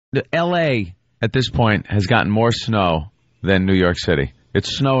L.A. at this point has gotten more snow than New York City.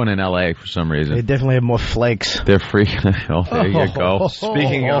 It's snowing in L.A. for some reason. They definitely have more flakes. They're freaking. Oh, there you go.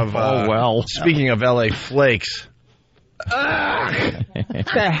 Speaking of L.A. flakes, what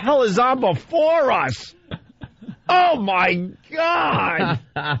the hell is on before us? Oh my God!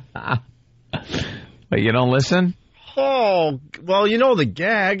 But you don't listen? Oh, well, you know the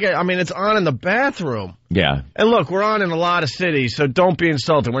gag. I mean, it's on in the bathroom. Yeah. And look, we're on in a lot of cities, so don't be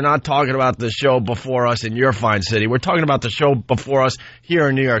insulted. We're not talking about the show before us in your fine city. We're talking about the show before us here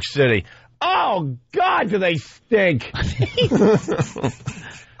in New York City. Oh, God, do they stink.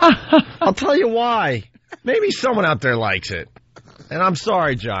 I'll tell you why. Maybe someone out there likes it. And I'm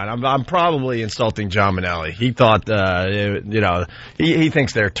sorry, John. I'm probably insulting John Manelli. He thought, he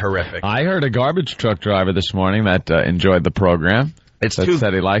thinks they're terrific. I heard a garbage truck driver this morning that enjoyed the program. Said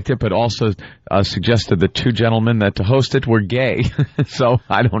he liked it, but also suggested the two gentlemen that hosted were gay. So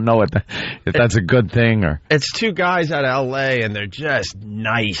I don't know if that's a good thing or. It's two guys out of L.A. and they're just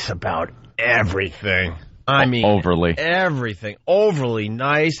nice about everything. I mean, everything. Overly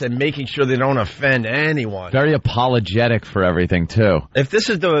nice and making sure they don't offend anyone. Very apologetic for everything, too. If this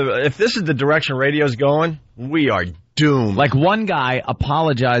is the direction radio's going, we are doomed. Like one guy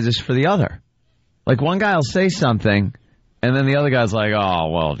apologizes for the other. Like one guy will say something, and then the other guy's like, oh,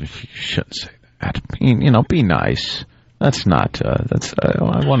 well, you shouldn't say that. Be nice. That's not,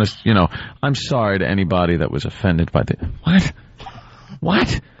 I want to, I'm sorry to anybody that was offended by the,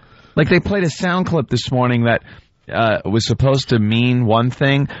 What? Like they played a sound clip this morning that was supposed to mean one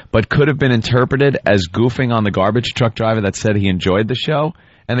thing, but could have been interpreted as goofing on the garbage truck driver that said he enjoyed the show.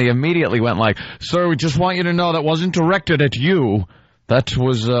 And they immediately went like, sir, we just want you to know that wasn't directed at you. That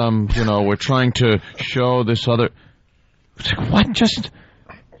was, we're trying to show this other. It's like, what? Just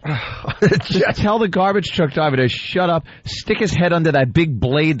tell the garbage truck driver to shut up, stick his head under that big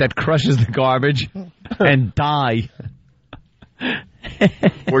blade that crushes the garbage, and die.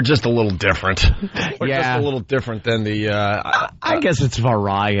 We're just a little different. We're just a little different than the... I guess it's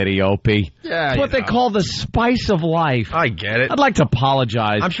variety, Opie. Yeah, it's what they call the spice of life. I get it. I'd like to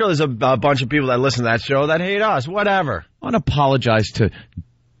apologize. I'm sure there's a bunch of people that listen to that show that hate us. Whatever. I want to apologize to...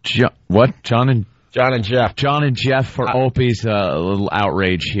 John and Jeff. John and Jeff for Opie's little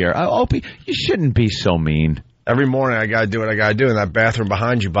outrage here. Opie, you shouldn't be so mean. Every morning I got to do what I got to do in that bathroom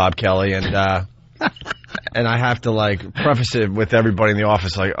behind you, Bob Kelly, and... And I have to, preface it with everybody in the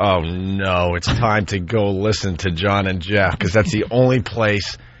office, oh, no, it's time to go listen to John and Jeff, because that's the only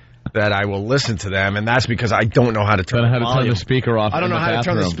place that I will listen to them, and that's because I don't know how to turn the speaker off. I don't know how to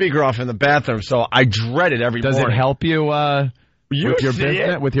turn the speaker off in the bathroom, so I dread it every morning. Does it help you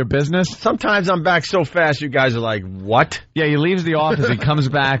with your business? Sometimes I'm back so fast, you guys are like, what? Yeah, he leaves the office, he comes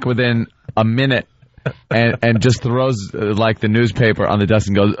back within a minute, and just throws, the newspaper on the desk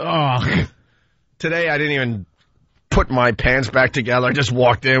and goes, ugh. Today, I didn't even put my pants back together. I just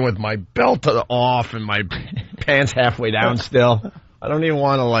walked in with my belt off and my pants halfway down still. I don't even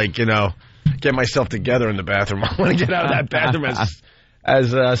want to, get myself together in the bathroom. I want to get out of that bathroom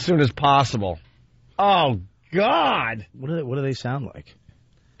as soon as possible. Oh, God. What do they sound like?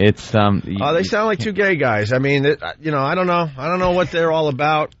 It's, they sound like two gay guys. I mean, I don't know. I don't know what they're all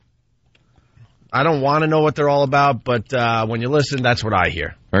about. I don't want to know what they're all about, but when you listen, that's what I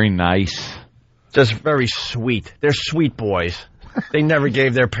hear. Very nice. Just very sweet. They're sweet boys. They never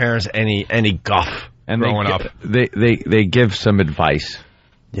gave their parents any guff growing up. They give some advice.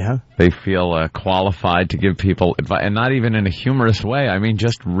 Yeah. They feel qualified to give people advice, and not even in a humorous way. I mean,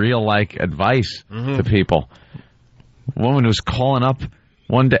 just real advice to people. A woman who's calling up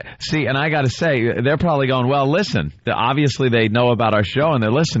one day. See, and I got to say, they're probably going, well, listen. Obviously, they know about our show and they're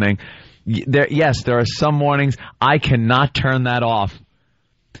listening. Yes, there are some mornings I cannot turn that off.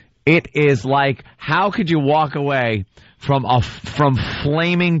 It is like, how could you walk away from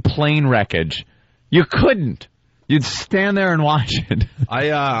flaming plane wreckage? You couldn't. You'd stand there and watch it.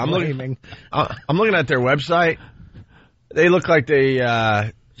 I'm looking at their website. They look like they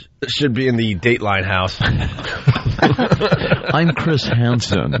should be in the Dateline house. I'm Chris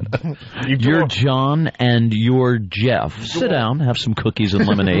Hansen. You're John and you're Jeff. Sit down, have some cookies and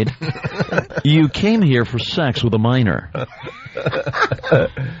lemonade. You came here for sex with a minor.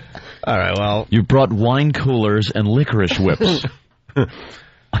 All right, well. You brought wine coolers and licorice whips. The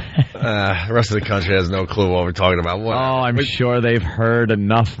rest of the country has no clue what we're talking about. Whatever. Oh, I'm sure they've heard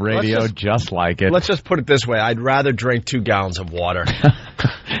enough radio just like it. Let's just put it this way. I'd rather drink 2 gallons of water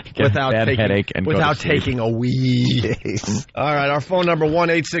without taking a wee. All right, our phone number,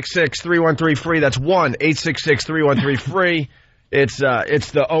 1-866-313-FREE. That's 1-866-313-FREE. It's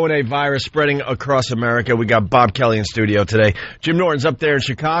the O&A virus spreading across America. We got Bob Kelly in studio today. Jim Norton's up there in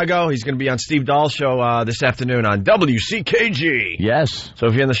Chicago. He's going to be on Steve Dahl's show this afternoon on WCKG. Yes. So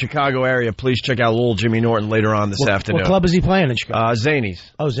if you're in the Chicago area, please check out little Jimmy Norton later on this afternoon. What club is he playing in Chicago? Zanies.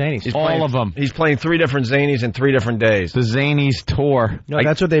 Oh, Zanies. All of them. He's playing 3 different Zanies in 3 different days. The Zanies tour. No,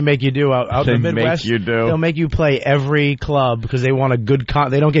 that's what they make you do out in the Midwest. Make you do. They'll make you play every club because they want a good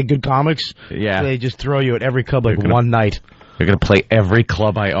they don't get good comics. Yeah. So they just throw you at every club one night. You're going to play every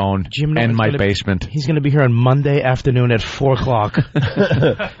club I own Jim in my basement. He's going to be here on Monday afternoon at 4 o'clock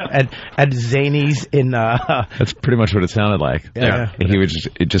at Zanies in... That's pretty much what it sounded like. Yeah. He was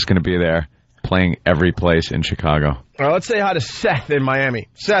just going to be there playing every place in Chicago. All right, let's say hi to Seth in Miami.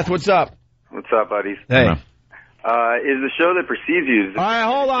 Seth, what's up? What's up, buddies? Hey. Is the show that precedes you... All right,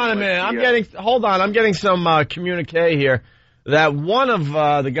 hold on a minute. I'm getting some communique here. That one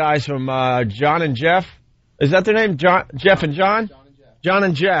of the guys from John and Jeff... Is that their name? Jeff and John? John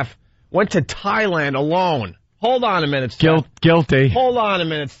and Jeff went to Thailand alone. Hold on a minute, Seth. Guilty. Hold on a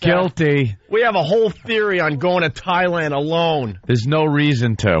minute, Seth. Guilty. We have a whole theory on going to Thailand alone. There's no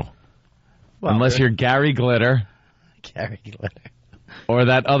reason to. Well, unless you're Gary Glitter. Gary Glitter. Or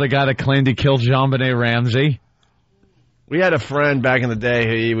that other guy that claimed he killed JonBenet Ramsey. We had a friend back in the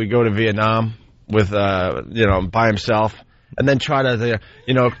day. He would go to Vietnam with, by himself, and then try to,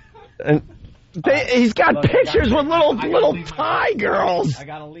 and... he's got pictures with little Thai girls. I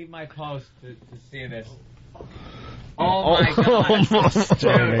gotta leave my post to see this. Oh my God!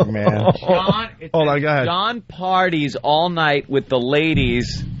 Disturbing, man. John, Hold on, go ahead. John parties all night with the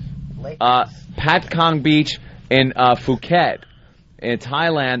ladies. Pat Kong Beach in Phuket, in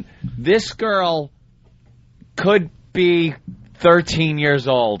Thailand. This girl could be 13 years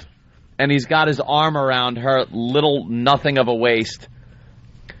old, and he's got his arm around her little nothing of a waist.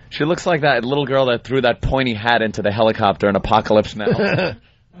 She looks like that little girl that threw that pointy hat into the helicopter in Apocalypse Now.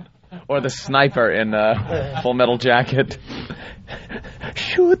 Or the sniper in Full Metal Jacket.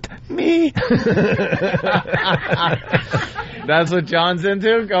 Shoot me. That's what John's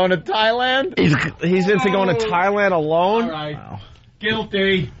into? Going to Thailand? He's into going to Thailand alone? All right. Wow.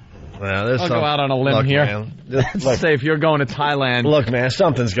 Guilty. I'll go out on a limb here. Man, Let's say if you're going to Thailand. Look, man,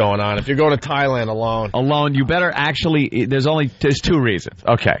 something's going on. If you're going to Thailand alone, you better actually. There's 2 reasons.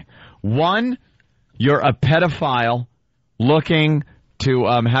 Okay, one, you're a pedophile looking to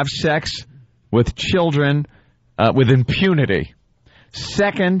have sex with children with impunity.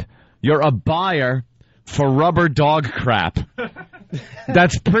 Second, you're a buyer for rubber dog crap.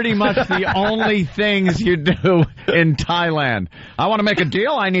 That's pretty much the only things you do in Thailand. I want to make a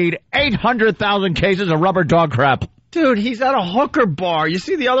deal. I need 800,000 cases of rubber dog crap. Dude, he's at a hooker bar. You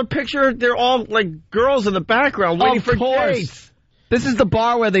see the other picture? They're all like girls in the background waiting for dates. This is the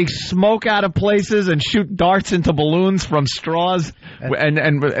bar where they smoke out of places and shoot darts into balloons from straws,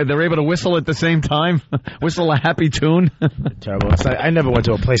 and they're able to whistle at the same time, whistle a happy tune. Terrible. I never went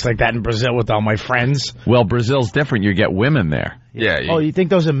to a place like that in Brazil with all my friends. Well, Brazil's different. You get women there. Yeah. Oh, you think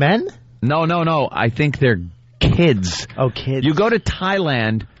those are men? No. I think they're kids. Oh, kids. You go to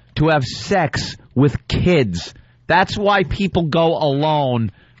Thailand to have sex with kids. That's why people go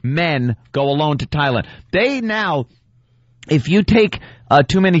alone. Men go alone to Thailand. If you take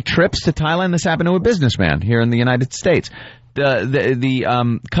too many trips to Thailand, this happened to a businessman here in the United States.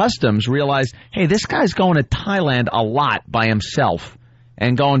 The customs realized, hey, this guy's going to Thailand a lot by himself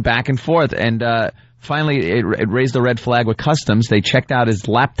and going back and forth. And finally, it raised the red flag with customs. They checked out his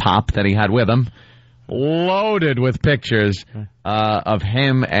laptop that he had with him, loaded with pictures of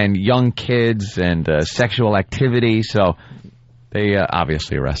him and young kids and sexual activity. So they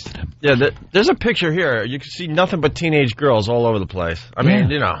obviously arrested him. Yeah, there's a picture here. You can see nothing but teenage girls all over the place. I mean,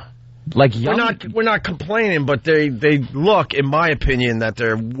 like we're not complaining, but they look, in my opinion, that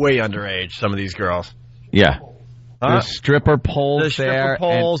they're way underage. Some of these girls. Yeah. There's stripper poles There's stripper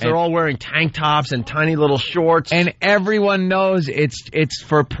poles. They're all wearing tank tops and tiny little shorts. And everyone knows it's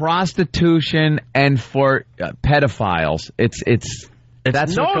for prostitution and for pedophiles.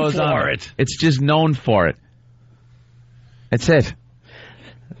 That's known what goes for on. it. It's just known for it. That's it.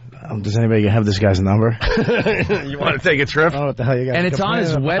 Does anybody have this guy's number? You want to take a trip? Oh, what the hell you got? And it's on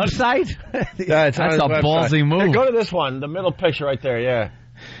his website? Yeah, it's on That's his a website. ballsy move. Here, go to this one, the middle picture right there, yeah.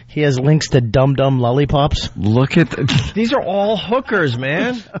 He has links to Dum Dum Lollipops. Look at These are all hookers,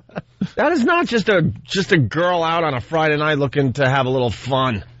 man. That is not just a girl out on a Friday night looking to have a little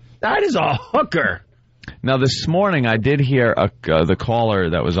fun. That is a hooker. Now, this morning, I did hear the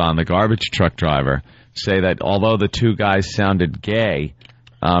caller that was on, the garbage truck driver, say that although the 2 guys sounded gay,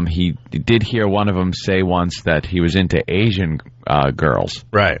 he did hear one of them say once that he was into Asian girls.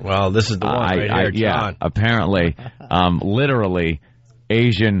 Right. Well, this is the one right here, John. Yeah, apparently, literally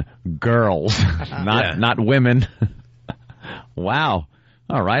Asian girls, not women. Wow.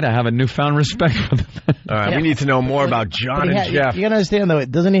 All right, I have a newfound respect for them. All right, we need to know more about John and Jeff. You gotta understand, though,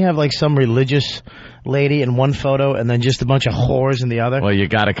 doesn't he have like some religious lady in one photo and then just a bunch of whores in the other? Well, you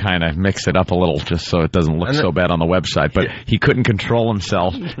got to kind of mix it up a little just so it doesn't look so bad on the website. But he couldn't control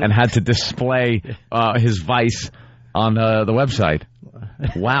himself and had to display his vice on the website.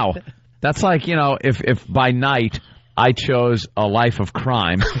 Wow. That's like, if by night I chose a life of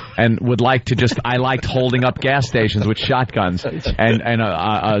crime and would like to I liked holding up gas stations with shotguns and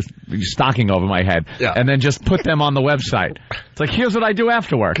a stocking over my head, and then just put them on the website. It's like, here's what I do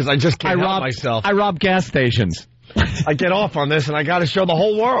after work. Because I just can't help myself. I rob gas stations. I get off on this, and I got to show the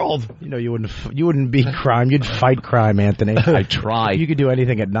whole world. You wouldn't be crime. You'd fight crime, Anthony. I try. You could do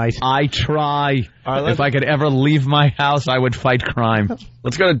anything at night. I try. If I could ever leave my house, I would fight crime.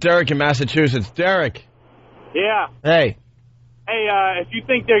 Let's go to Derek in Massachusetts. Derek. Yeah. Hey. Hey, if you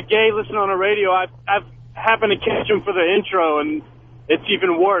think they're gay, listen on the radio. I've happened to catch them for the intro, and it's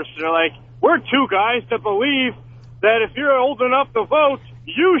even worse. They're like, we're two guys that believe that if you're old enough to vote,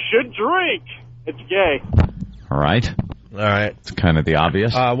 you should drink. It's gay. All right. It's kind of the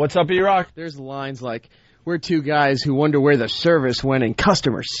obvious. What's up, E-Rock? There's lines like, we're two guys who wonder where the service went in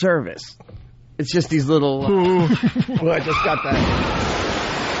customer service. It's just these little... Well, I just got that.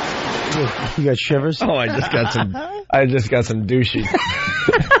 You got shivers? Oh, I just got some douchey.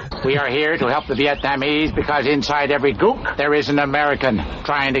 We are here to help the Vietnamese because inside every gook there is an American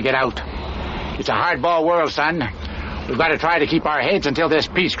trying to get out. It's a hardball world, son. We've got to try to keep our heads until this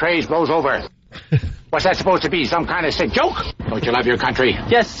peace craze blows over. What's that supposed to be? Some kind of sick joke? Don't you love your country?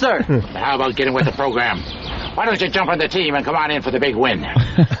 Yes, sir. How about getting with the program? Why don't you jump on the team and come on in for the big win?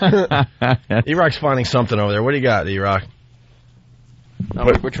 E-Rock's finding something over there. What do you got, E-Rock? No,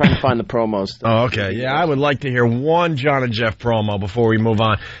 we're trying to find the promos. Oh, okay. Yeah, I would like to hear one John and Jeff promo before we move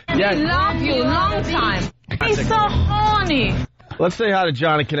on. Yeah. Love you, long time. He's so horny. Let's say hi to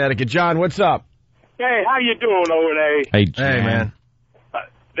John in Connecticut. John, what's up? Hey, how you doing over there? Hey, John. Hey, man.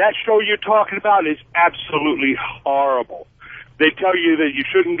 That show you're talking about is absolutely horrible. They tell you that you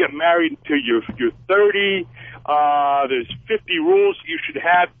shouldn't get married until you're 30. There's 50 rules you should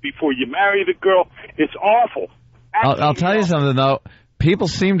have before you marry the girl. It's awful. I'll tell you something, though. People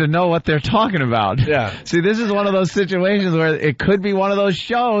seem to know what they're talking about. Yeah. See, this is one of those situations where it could be one of those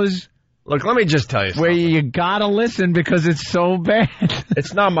shows. Look, let me just tell you something. Where you gotta listen because it's so bad.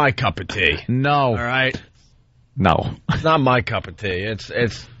 It's not my cup of tea. No. All right? No. It's not my cup of tea.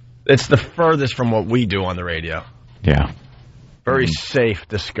 It's the furthest from what we do on the radio. Yeah. Very safe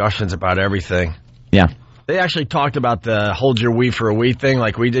discussions about everything. Yeah. They actually talked about the hold your wee for a wee thing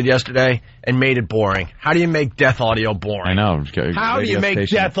like we did yesterday and made it boring. How do you make death audio boring? I know. How do you make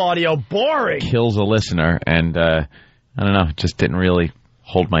death audio boring? Kills a listener, and I don't know, it just didn't really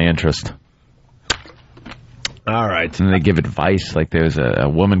hold my interest. All right. And they give advice, like there was a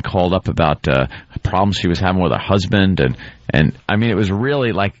woman called up about problems she was having with her husband, and I mean, it was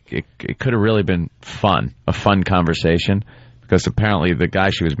really like, it could have really been a fun conversation, because apparently the guy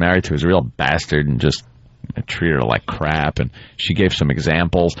she was married to was a real bastard and just treated her like crap, and she gave some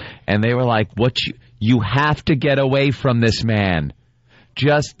examples, and they were like, you have to get away from this man.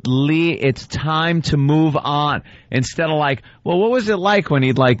 Just leave. It's time to move on. Instead of like, well, what was it like when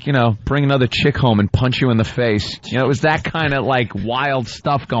he'd bring another chick home and punch you in the face? It was that kind of like wild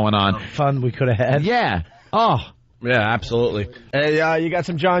stuff going on. Fun we could have had. Yeah. Oh. Yeah, absolutely. Hey, you got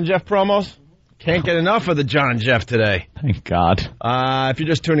some John Jeff promos? Can't get enough of the John Jeff today. Thank God. If you're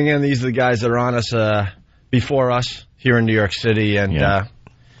just tuning in, these are the guys that are on us before us here in New York City, and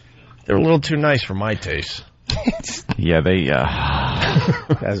they're a little too nice for my taste. Yeah,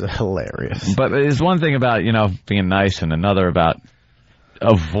 That's hilarious. But there's one thing about, being nice, and another about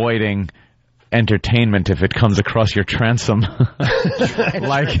avoiding entertainment if it comes across your transom.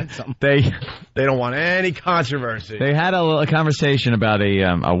 Like, they don't want any controversy. They had a conversation about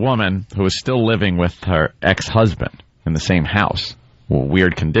a woman who was still living with her ex-husband in the same house.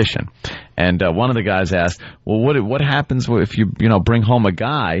 Weird condition. And one of the guys asked, well, what happens if you bring home a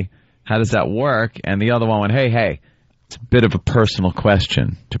guy? How does that work? And the other one went, hey, it's a bit of a personal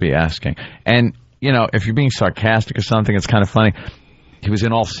question to be asking. And, if you're being sarcastic or something, it's kind of funny. He was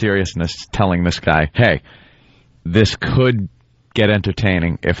in all seriousness telling this guy, hey, this could get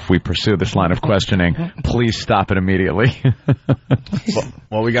entertaining if we pursue this line of questioning. Please stop it immediately.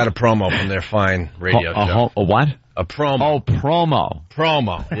 Well, we got a promo from their fine radio show. A what? A promo. Oh, promo.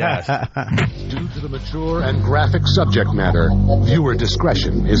 Promo, yes. the mature and graphic subject matter, viewer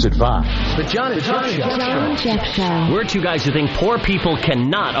discretion is advised. The John and Jeff Show. John and Jeff Show. We're two guys who think poor people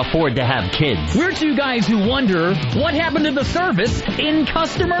cannot afford to have kids. We're two guys who wonder what happened to the service in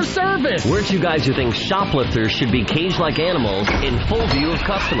customer service. We're two guys who think shoplifters should be caged like animals in full view of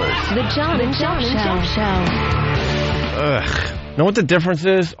customers. The John and Jeff Show. Ugh. Know what the difference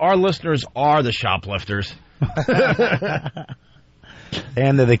is? Our listeners are the shoplifters.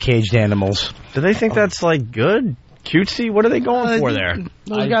 And they're the caged animals. Do they think that's, like, good? Cutesy? What are they going for there?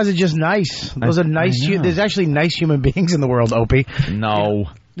 Those guys are just nice. Those are nice. There's actually nice human beings in the world, Opie. No.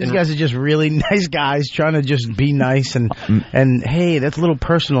 These guys are just really nice guys trying to just be nice and hey, that's a little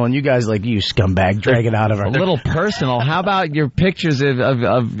personal, and you guys like, you scumbag, drag it out of her. A little personal. How about your pictures of you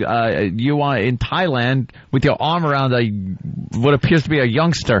in Thailand with your arm around what appears to be a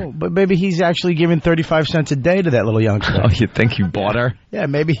youngster? Oh, but maybe he's actually giving 35 cents a day to that little youngster. Oh, you think you bought her? Yeah,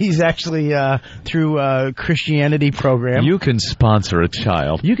 maybe he's actually through a Christianity program. You can sponsor a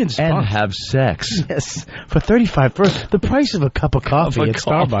child. You can sponsor. And have sex. Yes, for 35, for the price of a cup of coffee at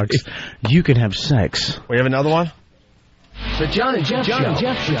Starbucks. You can have sex. We have another one? The John and Jeff Show.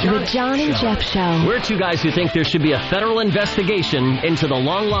 The John and Jeff Show. We're two guys who think there should be a federal investigation into the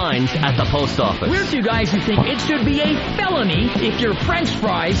long lines at the post office. We're two guys who think it should be a felony if your French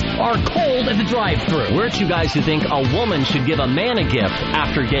fries are cold at the drive-thru. We're two guys who think a woman should give a man a gift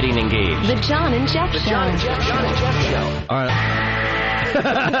after getting engaged. The John and Jeff Show. John and Jeff Show. All right.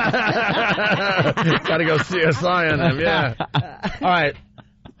 Gotta go CSI on them, yeah. All right.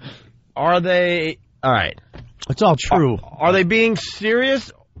 Are they... All right. It's all true. Are they being serious,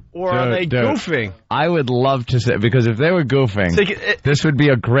 or are they goofing? I would love to say, because if they were goofing, this would be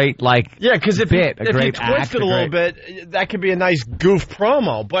a great, yeah, because if bit, if you twist it a little bit, that could be a nice goof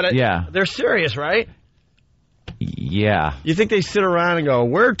promo. But they're serious, right? Yeah. You think they sit around and go,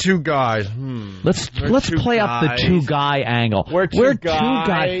 we're two guys. Let's play up the two guy angle. We're two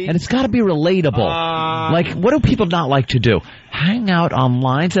guys. And it's got to be relatable. Like, what do people not like to do? Hang out on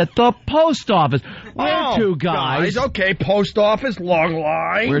lines at the post office. We're two guys. Okay, post office, long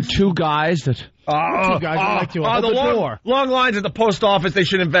line. We're two guys that... two guys who like to hold the door. Long lines at the post office, they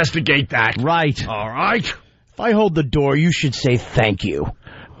should investigate that. Right. All right. If I hold the door, you should say thank you.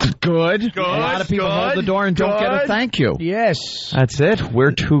 Good. A lot of people hold the door and don't get a thank you. Yes. That's it.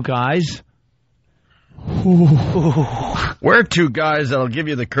 We're two guys. We're two guys that'll give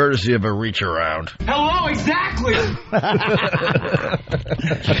you the courtesy of a reach around. Hello, exactly.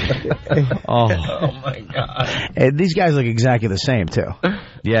 Oh my God. And these guys look exactly the same, too.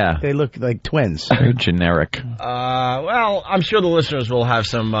 Yeah. They look like twins. They're generic. Well, I'm sure the listeners will have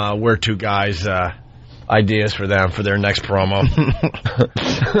some we're two guys ideas for them for their next promo.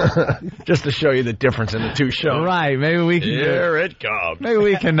 Just to show you the difference in the two shows. Right. Maybe we can... Here it comes. Maybe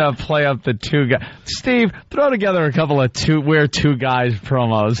we can play up the two guys. Steve, throw together a couple of we're two guys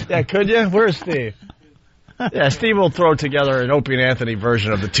promos. Yeah, could you? Where's Steve? Yeah, Steve will throw together an Opie and Anthony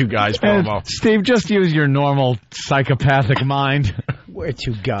version of the two guys promo. Steve, just use your normal psychopathic mind. We're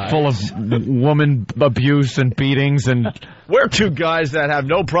two guys. Full of woman abuse and beatings and... We're two guys that have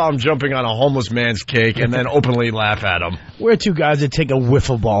no problem jumping on a homeless man's cake and then openly laugh at him. We're two guys that take a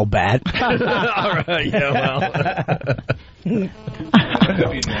wiffle ball bat. All right, yeah,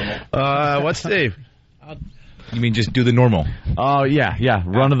 well. What's Steve? You mean just do the normal? Oh, yeah.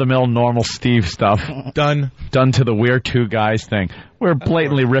 Run-of-the-mill normal Steve stuff. Done to the we're two guys thing. We're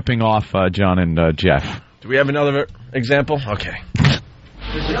blatantly ripping off John and Jeff. Do we have another example? Okay.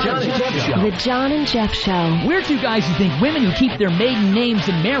 The John and Jeff Show. We're two guys who think women who keep their maiden names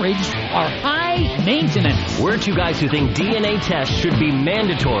in marriage are high maintenance. We're two guys who think DNA tests should be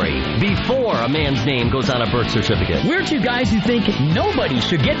mandatory before a man's name goes on a birth certificate. We're two guys who think nobody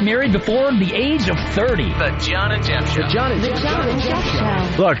should get married before the age of 30. The John and Jeff Show. The John and Jeff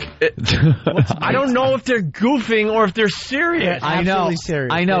Show. Look, I don't know if they're goofing or if they're serious. I know.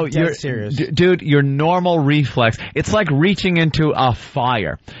 Serious. I know. You're serious. Dude, your normal reflex, it's like reaching into a fire.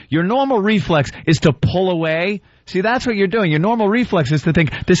 Your normal reflex is to pull away. See, that's what you're doing. Your normal reflex is to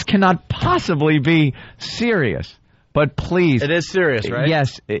think, this cannot possibly be serious. But please. It is serious, right?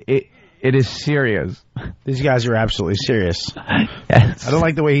 Yes, it is serious. These guys are absolutely serious. Yes. I don't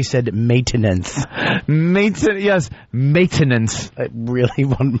like the way he said maintenance. Yes, maintenance. I really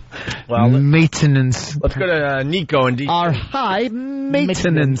want... Well, maintenance. Let's go to Nico and D. Our high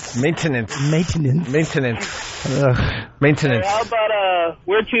maintenance. Maintenance. Hey, how about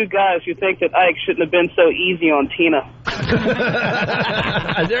we're two guys who think that Ike shouldn't have been so easy on Tina.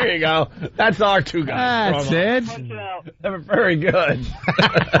 There you go. That's our two guys. That's it. Very good.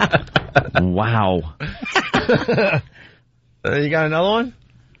 Wow. You got another one?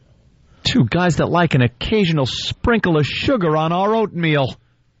 Two guys that like an occasional sprinkle of sugar on our oatmeal.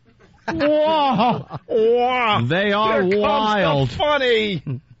 Whoa! Wow! They are Here wild. comes the funny.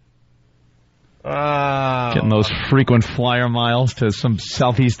 Getting those frequent flyer miles to some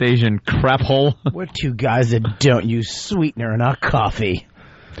Southeast Asian crap hole. We're two guys that don't use sweetener in our coffee.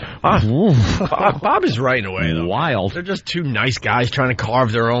 Bob is right in a way, though. Wild. They're just two nice guys trying to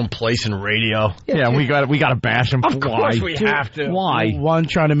carve their own place in radio. Yeah, we got to bash them. Of course we have to. Why? One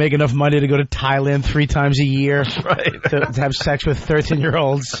trying to make enough money to go to Thailand 3 times a year. Right. To have sex with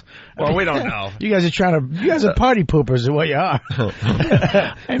 13-year-olds. Well, we don't know. You guys are party poopers is what you are.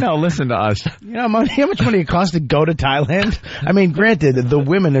 I know, listen to us. You know how much money it costs to go to Thailand? I mean, granted, the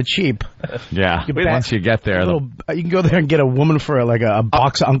women are cheap. Yeah, once you get there. You can go there and get a woman for a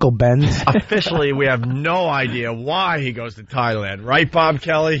box of Uncle Ben's. Officially, we have no idea why he goes to Thailand. Right, Bob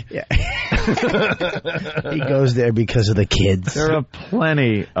Kelly? Yeah. He goes there because of the kids. There are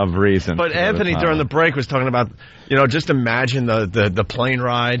plenty of reasons. But Anthony, during the break, was talking about, just imagine the plane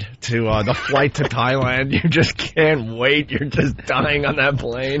ride to the flight to Thailand. You just can't wait. You're just dying on that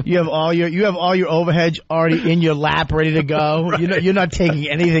plane. You have all your overheads already in your lap, ready to go. You're not taking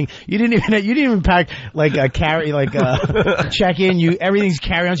anything. You didn't even pack check in. Everything's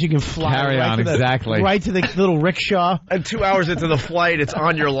carry on, so you can fly carry on exactly right to the little rickshaw. And 2 hours into the flight, it's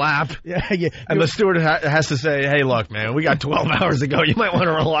on your lap. Yeah. And the steward has to say, "Hey, look, man, we got 12 hours to go. You might want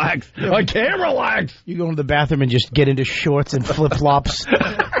to relax." I can't relax. You go into the bathroom and just get into shorts and flip flops.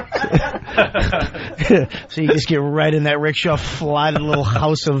 So you just get right in that rickshaw, fly to the little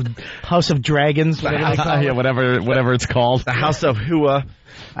house of dragons, whatever it's called, the house of Hua.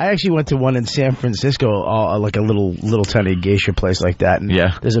 I actually went to one in San Francisco, like a little tiny geisha place like that. And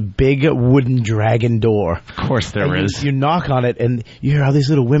there's a big wooden dragon door. Of course there is. You knock on it, and you hear all these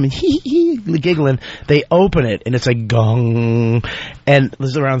little women giggling. They open it, and it's like gong. And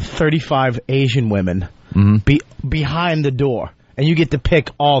there's around 35 Asian women behind the door. And you get to pick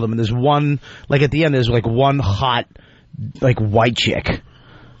all of them. And there's one, like at the end, there's like one hot, like white chick.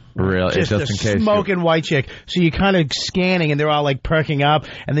 Really? Just in case. Smoking white chick. So you're kind of scanning, and they're all like perking up.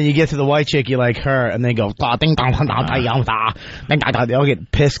 And then you get to the white chick, you like her, and they go, they all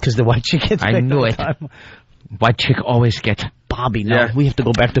get pissed because the white chick gets picked. I knew it. White chick always gets Bobby. No, we have to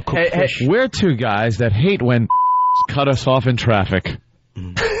go back to cook fish. Hey, we're two guys that hate when cut us off in traffic.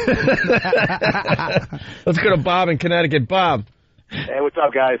 Let's go to Bob in Connecticut. Bob. Hey, what's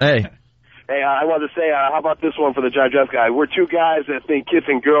up, guys? Hey. Hey, I wanted to say, how about this one for the John Jeff guy? We're two guys that think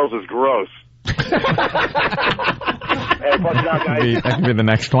kissing girls is gross. Hey, bust it out, guys. That can be the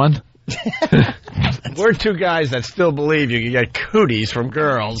next one. We're two guys that still believe you can get cooties from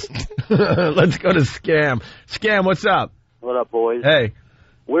girls. Let's go to Scam. Scam, what's up? What up, boys? Hey.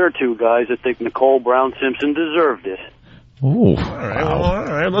 We're two guys that think Nicole Brown Simpson deserved it. Ooh. All right, all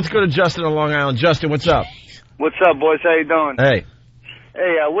right. Let's go to Justin on Long Island. Justin, what's up? What's up, boys? How you doing? Hey.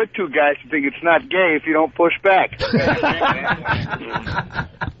 Hey, we're two guys who think it's not gay if you don't push back.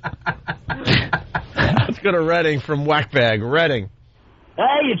 Let's go to Redding from Whackbag. Redding.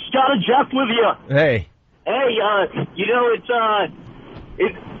 Hey, it's John and Jeff with you. Hey. Hey,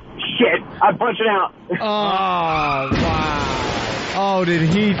 it's shit. I'm punching out. Oh, wow. Oh, did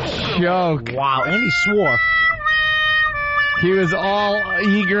he choke? Wow, and he swore. He was all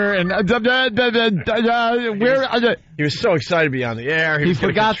eager and he was so excited to be on the air. He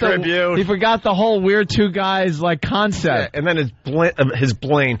forgot the whole we're two guys like concept. Yeah, and then his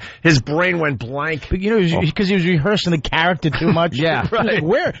brain went blank. But because he was rehearsing the character too much. Yeah, right.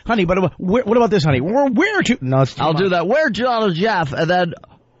 Where, honey? But what about this, honey? Where to? No, it's too I'll much. do that. Where John and Jeff, and then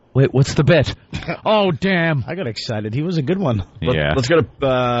wait, what's the bit? Oh, damn! I got excited. He was a good one. Let's go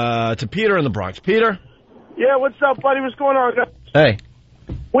to Peter in the Bronx. Peter. Yeah, what's up, buddy? What's going on, guys? Hey.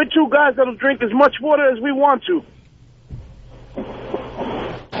 We're two guys that'll drink as much water as we want to.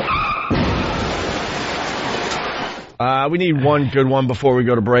 We need one good one before we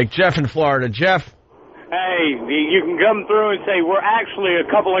go to break. Jeff in Florida. Jeff. Hey, you can come through and say, we're actually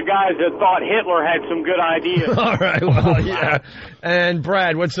a couple of guys that thought Hitler had some good ideas. All right, well, yeah. And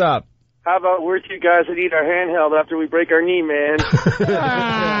Brad, what's up? How about we're two guys that eat our handheld after we break our knee, man?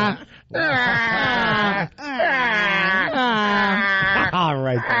 All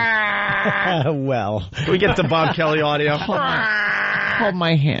right. Well. Can we get the Bob Kelly audio? Hold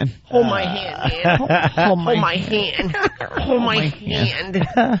my hand. Hold my hand, man. Hold my hand. Hold my hand.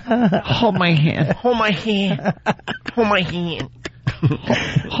 Hold my hand. Hold my hand. Hold my hand.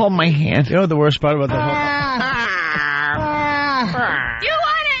 Hold my hand. You know what the worst part about the whole... You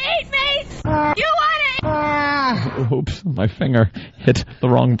want to eat me? You want to... Oops, my finger hit the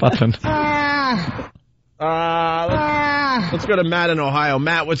wrong button. Let's go to Matt in Ohio.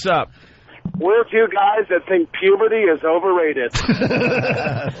 Matt, what's up? We're two guys that think puberty is overrated.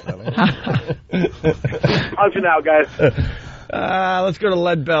 How's it now, guys? Let's go to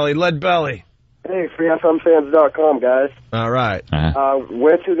Lead Belly. Lead Belly. Hey, freefmfans.com, guys. All right.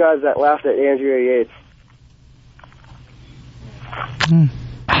 We're two guys that laughed at Andrea Yates.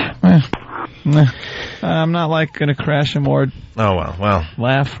 I'm not going to crash him or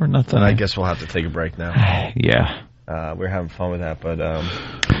laugh or nothing. I guess we'll have to take a break now. Yeah. We're having fun with that, but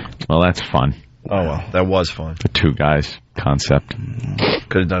well, that's fun. Oh well, that was fun. The two guys concept.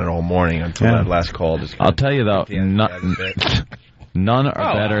 Could have done it all morning until that last call. I'll tell you though, none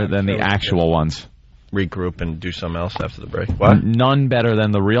are better than the actual ones. Regroup and do something else after the break. What? None better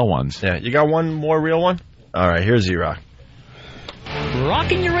than the real ones. Yeah, you got one more real one? All right, here's Z-Rock.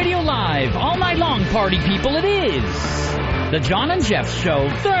 Rocking your radio live all night long, party people, it is the John and Jeff Show,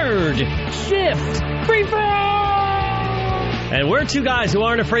 third shift free fall. And we're two guys who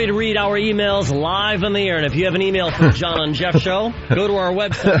aren't afraid to read our emails live on the air. And if you have an email for the John and Jeff Show, go to our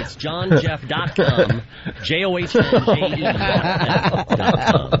website. It's johnjeff.com. JOHNJE.com.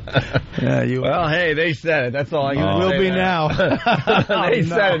 Well, hey, they said it. That's all I can say. Will be now. They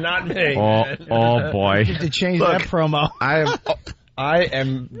said it, not me. Oh boy. You have to change that promo. I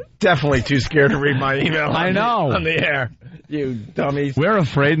am definitely too scared to read my email. I know. On the air. You dummies. We're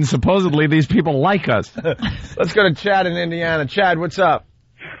afraid, and supposedly these people like us. Let's go to Chad in Indiana. Chad, what's up?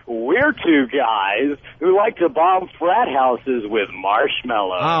 We're two guys who like to bomb frat houses with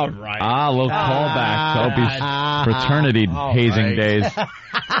marshmallows. All right. A little callback to Opie's fraternity hazing days.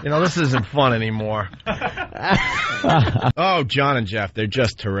 You know, this isn't fun anymore. Oh, John and Jeff, they're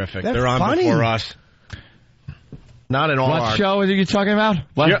just terrific. They're on funny. Before Us. Not in all What our... show are you talking about?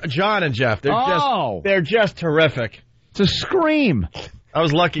 What? John and Jeff. They're just terrific. It's a scream. I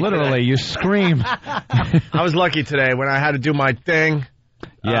was lucky. Literally, today. you scream. I was lucky today when I had to do my thing.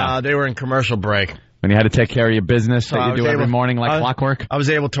 Yeah. They were in commercial break. When you had to take care of your business that you do every morning like clockwork? I was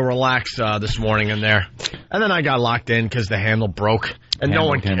able to relax this morning in there. And then I got locked in because the handle broke. And no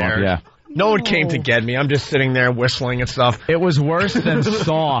one cared. Yeah. No one came to get me. I'm just sitting there whistling and stuff. It was worse than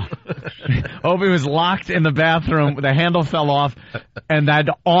Saw. Opie was locked in the bathroom. The handle fell off, and that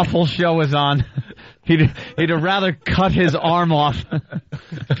awful show was on. He'd have rather cut his arm off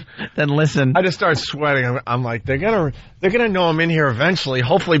than listen. I just started sweating. I'm like, they're gonna know I'm in here eventually.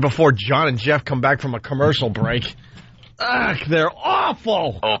 Hopefully before John and Jeff come back from a commercial break. Ugh, they're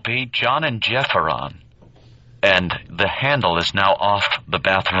awful. Opie, John and Jeff are on. And the handle is now off the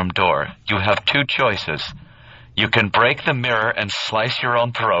bathroom door. You have two choices. You can break the mirror and slice your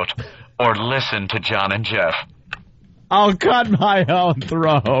own throat, or listen to John and Jeff. I'll cut my own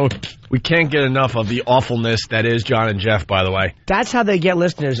throat. We can't get enough of the awfulness that is John and Jeff, by the way. That's how they get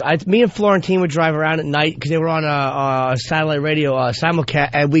listeners. Me and Florentine would drive around at night because they were on a satellite radio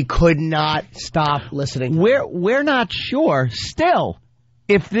simulcast, and we could not stop listening. We're not sure still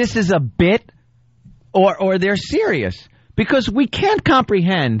if this is a bit or they're serious, because we can't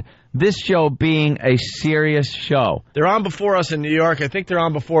comprehend this show being a serious show. They're on before us in New York. I think they're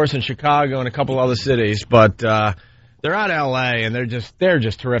on before us in Chicago and a couple other cities, but they're out of L.A. and they're just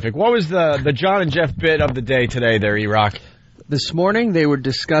terrific. What was the John and Jeff bit of the day today there, E-Rock? This morning they were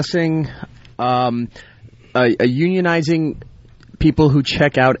discussing unionizing people who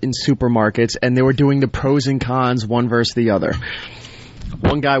check out in supermarkets, and they were doing the pros and cons one versus the other.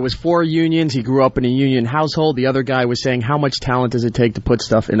 One guy was for unions. He grew up in a union household. The other guy was saying, how much talent does it take to put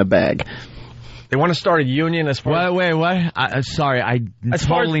stuff in a bag? They want to start a union as far as... Wait, what? Sorry, I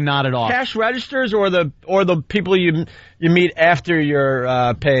totally nodded off. Cash registers or the people you meet after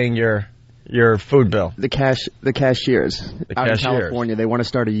you're paying your food bill? The cashiers. Out in California, they want to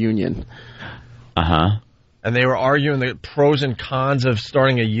start a union. Uh-huh. And they were arguing the pros and cons of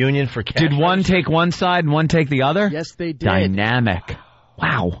starting a union for cash. Did one take one side and one take the other? Yes, they did. Dynamic.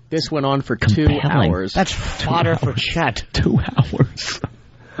 Wow. This went on for 2 hours. That's fodder for chat. 2 hours.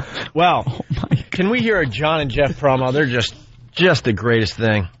 Well, can we hear a John and Jeff promo? They're just the greatest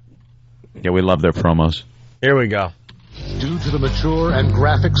thing. Yeah, we love their promos. Here we go. Due to the mature and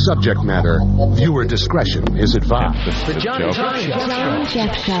graphic subject matter, viewer discretion is advised. The John and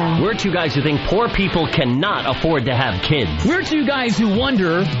Jeff Show. We're two guys who think poor people cannot afford to have kids. We're two guys who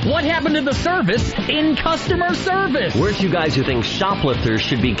wonder what happened to the service in customer service. We're two guys who think shoplifters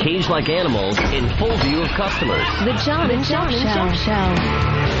should be caged like animals in full view of customers. The John and Jeff Show.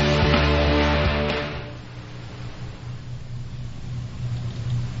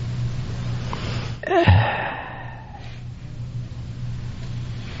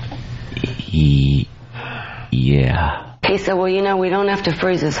 Yeah. He said, well, you know, we don't have to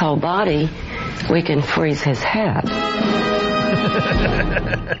freeze his whole body. We can freeze his head.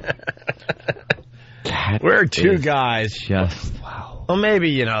 We're two guys. Just Well,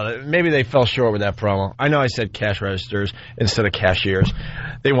 maybe, maybe they fell short with that promo. I know I said cash registers instead of cashiers.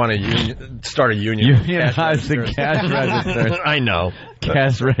 They want to start a union. Unionize the cash registers. I know.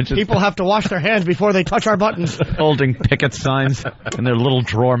 Cash registers. People have to wash their hands before they touch our buttons. Holding picket signs in their little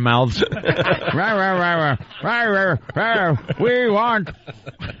drawer mouths.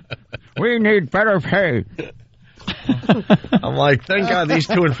 We need better pay. I'm like, thank God these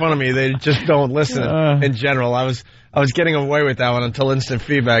two in front of me, they just don't listen in general. I was getting away with that one until instant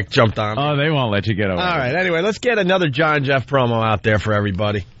feedback jumped on me. Oh, they won't let you get away. All right, anyway, let's get another John and Jeff promo out there for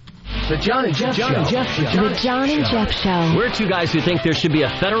everybody. The John and Jeff Show. The John and Jeff Show. We're two guys who think there should be a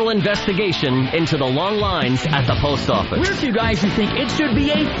federal investigation into the long lines at the post office. We're two guys who think it should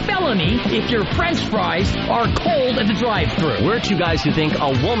be a felony if your French fries are cold at the drive-thru. We're two guys who think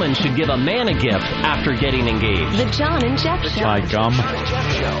a woman should give a man a gift after getting engaged. The John and Jeff Show. My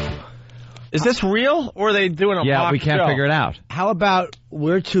gum. Is this real, or are they doing a mock we can't show? figure it out. How about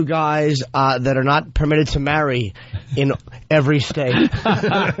we're two guys that are not permitted to marry in every state?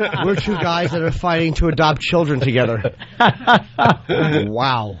 We're two guys that are fighting to adopt children together.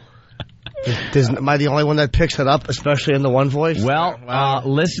 Wow. Am I the only one that picks it up, especially in the one voice? Well,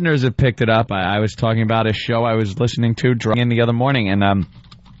 listeners have picked it up. I was talking about a show I was listening to driving in the other morning, and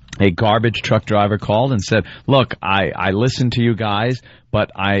a garbage truck driver called and said, look, I listen to you guys,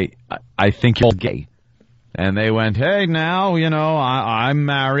 but I think you're gay. And they went, hey, now, I'm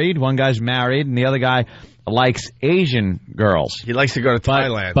married. One guy's married, and the other guy likes Asian girls. He likes to go to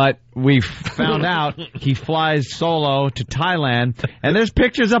Thailand. But we found out he flies solo to Thailand, and there's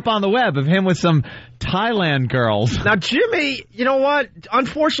pictures up on the web of him with some Thailand girls. Now, Jimmy, you know what?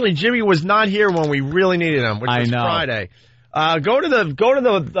 Unfortunately, Jimmy was not here when we really needed him, which was Friday. Go to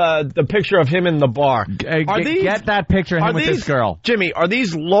the picture of him in the bar. Get that picture of him with this girl. Jimmy, are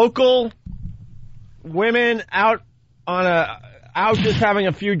these local women out just having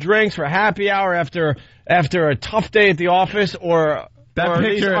a few drinks for happy hour after a tough day at the office, or are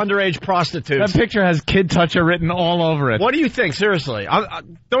these underage prostitutes? That picture has Kid Toucher written all over it. What do you think? Seriously,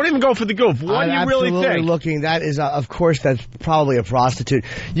 don't even go for the goof. What do you really think? Absolutely looking. That is, of course, that's probably a prostitute.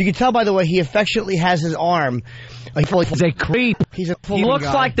 You can tell by the way he affectionately has his arm. He's a creep. He looks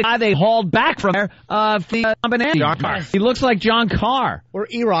like the guy they hauled back from there. John Carr. He looks like John Carr. Or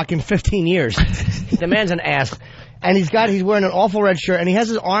E-Rock in 15 years. The man's an ass. And he's wearing an awful red shirt, and he has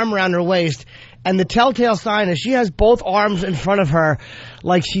his arm around her waist. And the telltale sign is she has both arms in front of her,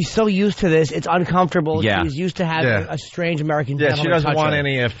 like she's so used to this, it's uncomfortable. Yeah. She's used to having a strange American gentleman she doesn't touch want her.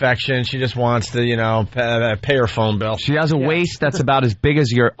 any affection. She just wants to, pay her phone bill. She has a waist that's about as big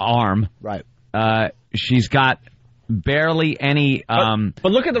as your arm. Right. She's got barely any but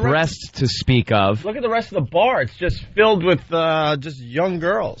look at the breasts to speak of. Look at the rest of the bar. It's just filled with just young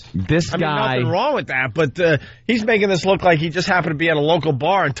girls. This guy, nothing wrong with that, but he's making this look like he just happened to be at a local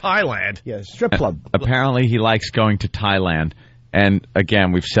bar in Thailand. Yeah, strip club. Apparently he likes going to Thailand. And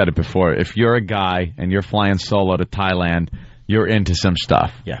again, we've said it before. If you're a guy and you're flying solo to Thailand, you're into some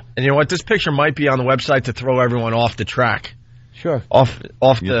stuff. Yeah. And you know what? This picture might be on the website to throw everyone off the track. Sure. Off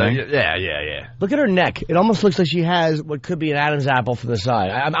you the think? Yeah. Look at her neck. It almost looks like she has what could be an Adam's apple from the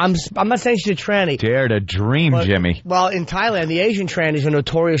side. I'm not saying she's a tranny. Dare to dream, Jimmy. Well, in Thailand, the Asian trannies are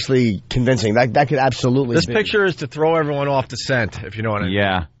notoriously convincing. That could absolutely This be. picture is to throw everyone off the scent, if you know what I mean.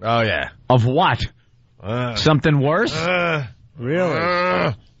 Yeah. Oh, yeah. Of what? Something worse?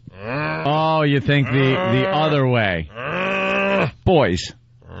 Really? Oh, you think the other way. Boys.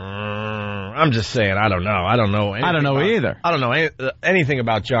 I'm just saying, I don't know. I don't know either. I don't know anything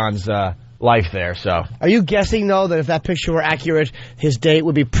about John's life there, so. Are you guessing, though, that if that picture were accurate, his date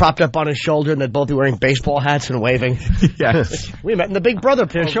would be propped up on his shoulder and they'd both be wearing baseball hats and waving? Yes. We met in the Big Brother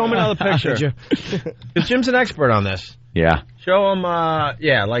picture. Show him another picture. Because Jim's an expert on this. Yeah. Show him,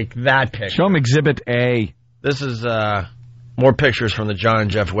 like that picture. Show him Exhibit A. This is more pictures from the John and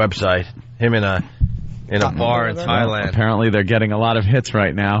Jeff website. Him in a bar in Thailand. Apparently they're getting a lot of hits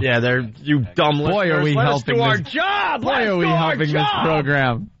right now. Yeah, you dumb listeners. Boy, are we Let us helping do our this. job. Boy, are we helping this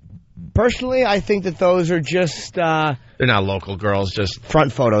program. Personally, I think that those are just they're not local girls, just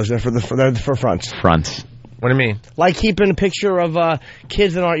front photos. They're for fronts. Fronts. What do you mean? Like keeping a picture of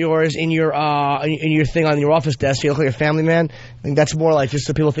kids that aren't yours in your thing on your office desk. So you look like a family man. I think that's more like just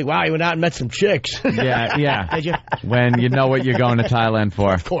so people think, wow, you went out and met some chicks. Yeah. Did you? When you know what you're going to Thailand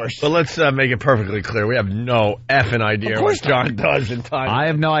for. Of course. But let's make it perfectly clear. We have no effing idea what John does in Thailand. I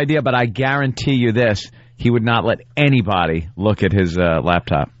have no idea, but I guarantee you this. He would not let anybody look at his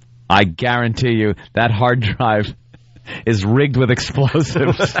laptop. I guarantee you that hard drive is rigged with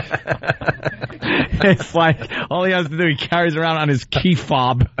explosives. It's like all he has to do, he carries around on his key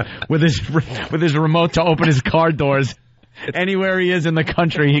fob with his remote to open his car doors. Anywhere he is in the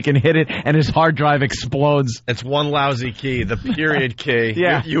country, he can hit it, and his hard drive explodes. It's one lousy key, the period key.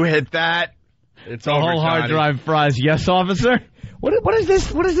 Yeah. You hit that, it's the over, whole hard Johnny. drive fries. Yes, officer? What is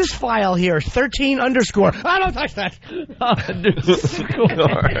this? What is this file here? 13 underscore. I don't touch that.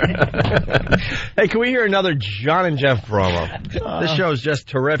 Hey, can we hear another John and Jeff promo? This show is just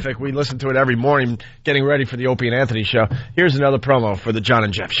terrific. We listen to it every morning getting ready for the Opie and Anthony show. Here's another promo for the John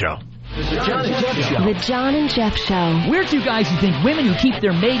and Jeff show. The John and Jeff Show. We're two guys who think women who keep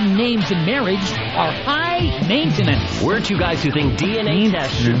their maiden names in marriage are high maintenance. We're two guys who think DNA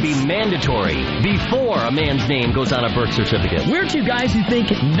tests should be mandatory before a man's name goes on a birth certificate. We're two guys who think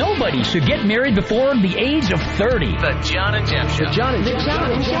nobody should get married before the age of 30. The John and Jeff Show. The John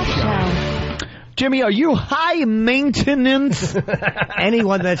and Jeff Show. Jimmy, are you high maintenance?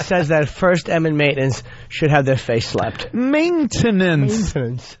 Anyone that says that first M in maintenance should have their face slapped. Maintenance.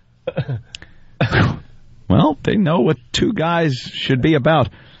 Well, they know what two guys should be about.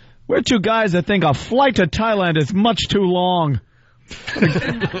 We're two guys that think a flight to Thailand is much too long.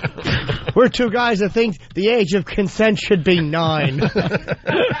 We're two guys that think the age of consent should be 9.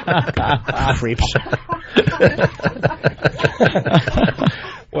 Creeps.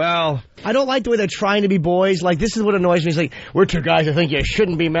 Well, I don't like the way they're trying to be boys. Like, this is what annoys me. It's like, we're two guys that think you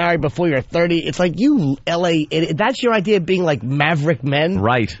shouldn't be married before you're 30. It's like, you L.A. idiot. That's your idea of being like maverick men?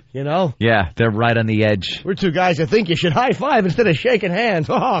 Right. You know? Yeah, they're right on the edge. We're two guys that think you should high five instead of shaking hands.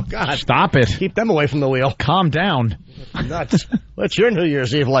 Oh, God. Stop it. Keep them away from the wheel. Calm down. Nuts. What's your New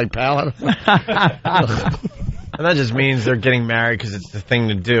Year's Eve like, pal? and that just means they're getting married because it's the thing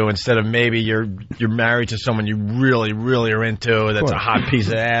to do instead of maybe you're married to someone you really, really are into that's a hot piece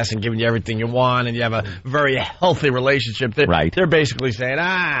of ass and giving you everything you want and you have a very healthy relationship. They're basically saying,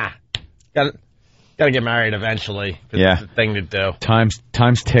 got to get married eventually. Yeah. It's the thing to do.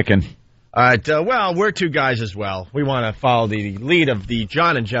 Time's ticking. All right. Well, we're two guys as well. We want to follow the lead of the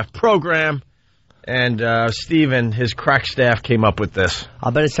John and Jeff program. And Steve and his crack staff came up with this. I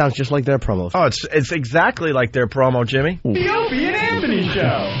bet it sounds just like their promo. Oh, it's exactly like their promo, Jimmy. The Opie and Anthony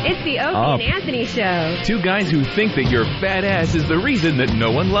Show. It's the Opie and Anthony Show. Two guys who think that your fat ass is the reason that no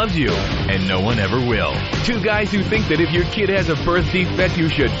one loves you, and no one ever will. Two guys who think that if your kid has a birth defect, you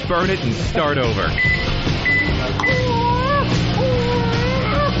should burn it and start over.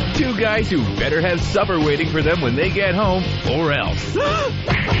 Two guys who better have supper waiting for them when they get home, or else.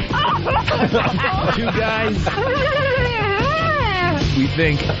 Two guys we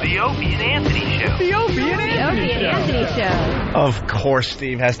think The Opie and Anthony Show. The Opie and Anthony Show. Of course,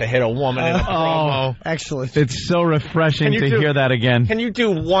 Steve has to hit a woman in a promo. Excellent. It's so refreshing to hear that again. Can you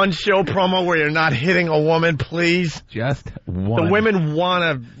do one show promo where you're not hitting a woman, please? Just one. The women want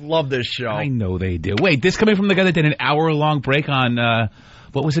to love this show. I know they do. Wait, this coming from the guy that did an hour-long break on...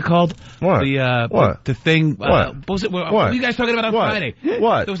 what was it called? What? What? The thing. What? Was it? What were you guys talking about on Friday?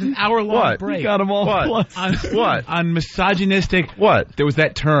 What? There was an hour-long break. You got them all. What? On misogynistic. What? There was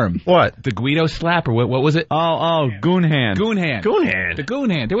that term. What? The Guido slap or what was it? Goon hand. Goon hand. Goon hand. The goon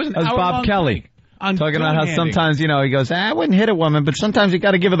hand. There was an That was Bob Kelly. Talking about how sometimes, he goes, I wouldn't hit a woman, but sometimes you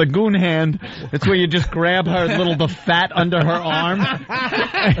got to give her the goon hand. It's where you just grab the fat under her arm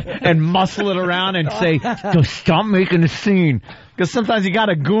and muscle it around and say, stop making a scene. Because sometimes you got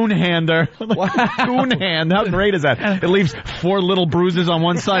a goon hander. Goon hand. How great is that? It leaves 4 little bruises on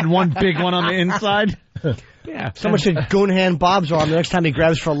one side, 1 big one on the inside. Yeah. Someone should goon hand Bob's arm the next time he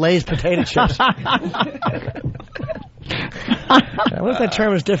grabs for Lay's potato chips. I wonder if that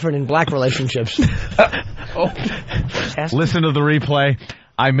term is different in black relationships. Listen to the replay.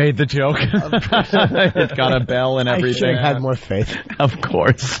 I made the joke. It got a bell and everything. I should have had more faith. Of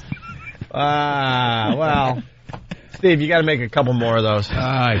course. Well, Steve, you got to make a couple more of those.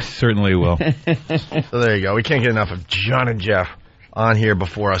 I certainly will. So there you go. We can't get enough of John and Jeff on here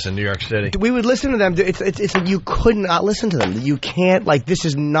before us in New York City. We would listen to them. It's like you could not listen to them. You can't, this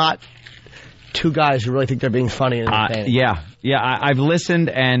is not two guys who really think they're being funny and entertaining. I've listened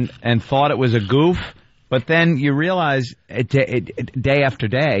and thought it was a goof, but then you realize day after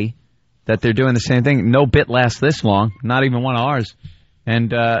day that they're doing the same thing. No bit lasts this long, not even one of ours.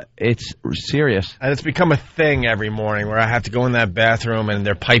 And it's serious. And it's become a thing every morning where I have to go in that bathroom and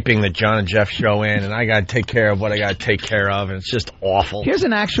they're piping the John and Jeff show in, and I got to take care of what I got to take care of, and it's just awful. Here's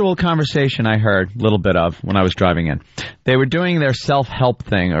an actual conversation I heard a little bit of when I was driving in. They were doing their self-help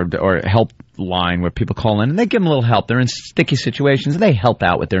thing or help line where people call in and they give them a little help. They're in sticky situations and they help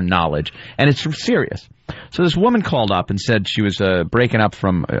out with their knowledge, and it's serious. So this woman called up and said she was breaking up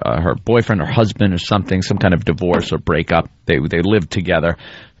from her boyfriend or husband or something, some kind of divorce or breakup. They lived together,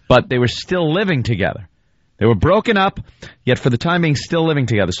 but they were still living together. They were broken up, yet for the time being still living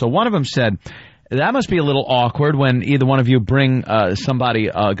together. So one of them said, that must be a little awkward when either one of you bring somebody,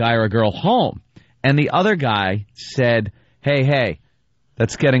 a guy or a girl, home. And the other guy said, hey,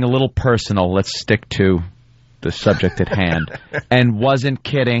 that's getting a little personal. Let's stick to the subject at hand. And wasn't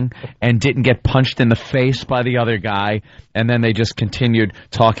kidding and didn't get punched in the face by the other guy. And then they just continued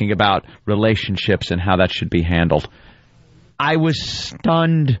talking about relationships and how that should be handled. I was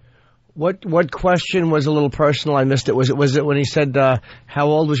stunned. What question was a little personal? I missed it. Was it when he said, how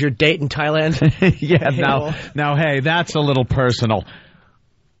old was your date in Thailand? Yeah, now, hey, that's a little personal.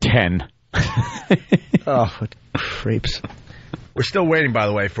 10. Oh, what creeps. We're still waiting, by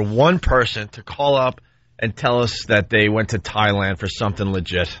the way, for one person to call up and tell us that they went to Thailand for something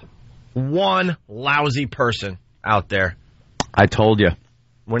legit. One lousy person out there. I told you.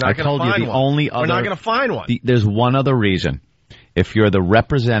 We're not going to find one. We're not going to find one. There's one other reason. If you're the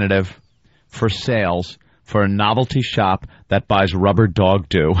representative for sales for a novelty shop that buys rubber dog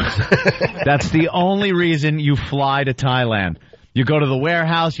do, that's the only reason you fly to Thailand. You go to the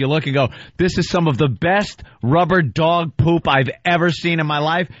warehouse, you look and go, this is some of the best rubber dog poop I've ever seen in my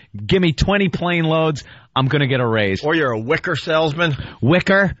life. Give me 20 plane loads. I'm going to get a raise. Or you're a Wicker salesman.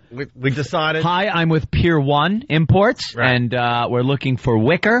 Wicker. We decided. Hi, I'm with Pier 1 Imports, right. And we're looking for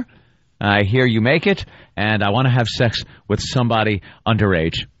Wicker. I hear you make it, and I want to have sex with somebody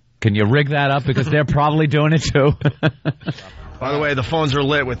underage. Can you rig that up? Because they're probably doing it, too. By the way, the phones are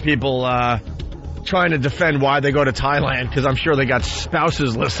lit with people trying to defend why they go to Thailand, because I'm sure they got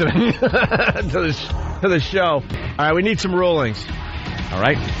spouses listening to the show. All right, we need some rulings. All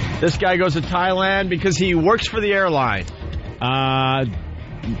right. This guy goes to Thailand because he works for the airline.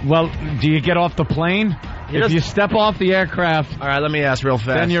 Well, do you get off the plane? If you step off the aircraft... All right, let me ask real fast.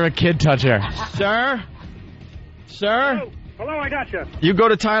 Then you're a kid toucher. Sir? Hello, I got you. You go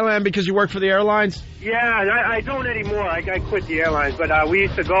to Thailand because you work for the airlines? Yeah, I don't anymore. I quit the airlines, but we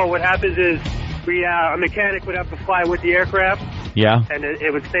used to go. What happens is a mechanic would have to fly with the aircraft. Yeah. And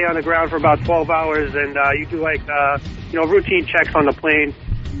it would stay on the ground for about 12 hours, and you do routine checks on the plane,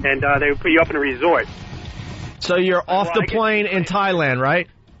 and they would put you up in a resort. So you're off the plane in Thailand, right?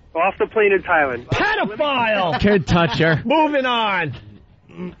 Off the plane in Thailand. Pedophile! Kid toucher. Moving on.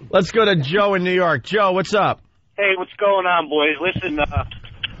 Let's go to Joe in New York. Joe, what's up? Hey, what's going on, boys? Listen,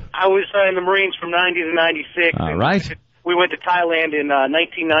 I was in the Marines from 90 to 96. All right. We went to Thailand in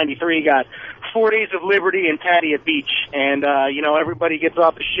 1993, got 4 days of liberty in Pattaya Beach, and, everybody gets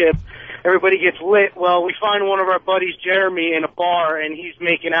off the ship. Everybody gets lit. Well, we find one of our buddies, Jeremy, in a bar, and he's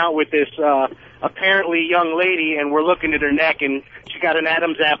making out with this apparently young lady, and we're looking at her neck, and she got an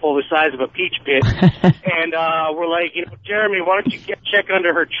Adam's apple the size of a peach pit. And we're like, Jeremy, why don't you check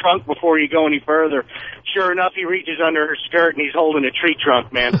under her trunk before you go any further? Sure enough, he reaches under her skirt, and he's holding a tree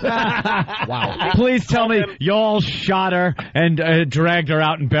trunk, man. Wow. Please tell me y'all shot her and dragged her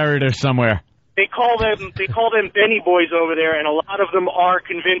out and buried her somewhere. They call them Benny boys over there, and a lot of them are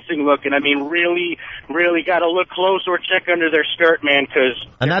convincing looking. I mean, really, really got to look close or check under their skirt, man.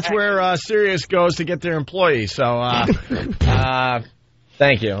 And that's where Sirius goes to get their employees. So,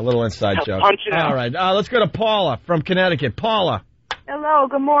 thank you. A little inside joke. Punch it out. All right, let's go to Paula from Connecticut. Paula. Hello.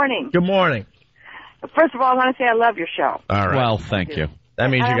 Good morning. Good morning. First of all, I want to say I love your show. All right. Well, thank you. That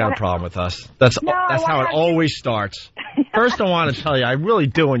means you got a problem with us. That's how it always starts. First, I want to tell you, I really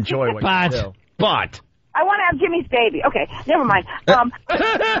do enjoy what you do. But I want to have Jimmy's baby. Okay, never mind. I went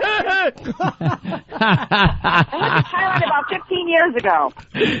to Thailand about 15 years ago.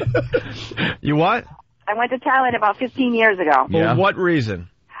 You what? I went to Thailand about 15 years ago. Yeah. For what reason?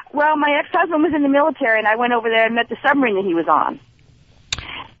 Well, my ex-husband was in the military, and I went over there and met the submarine that he was on.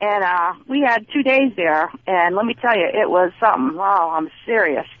 And we had 2 days there, and let me tell you, it was something. Oh, I'm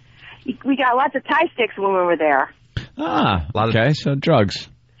serious. We got lots of Thai sticks when we were there. Okay, so drugs.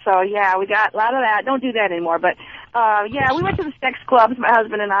 So, yeah, we got a lot of that. Don't do that anymore. But, we went to the sex clubs, my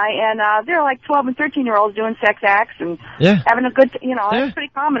husband and I, and they're like 12 and 13-years-olds doing sex acts and having a good, that's pretty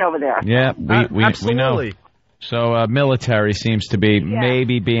common over there. Yeah, we know. So military seems to be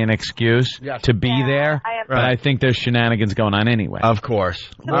maybe be an excuse to be there, but I think there's shenanigans going on anyway. Of course.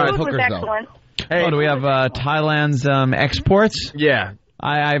 The food was excellent. Hey, do we have Thailand's exports? Yeah.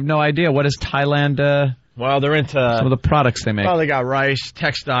 I have no idea. What is Thailand... Well, they're into some of the products they make. Well, they got rice,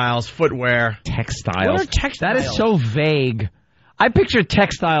 textiles, footwear. Textiles. What are textiles? That is so vague. I picture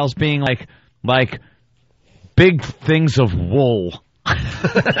textiles being like big things of wool.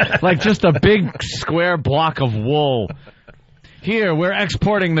 Like just a big square block of wool. Here, we're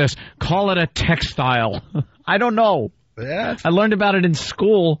exporting this. Call it a textile. I don't know. Yeah. I learned about it in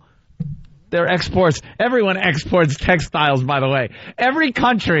school. They're exports. Everyone exports textiles, by the way. Every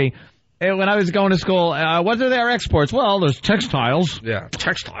country, when I was going to school, what are their exports? Well, there's textiles. Yeah,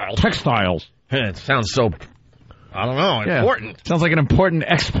 textiles. Textiles. It sounds so, I don't know, important. Yeah. Sounds like an important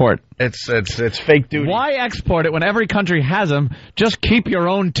export. It's fake duty. Why export it when every country has them? Just keep your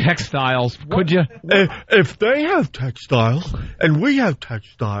own textiles, could you? If they have textiles and we have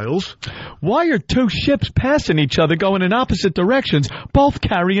textiles, why are two ships passing each other going in opposite directions, both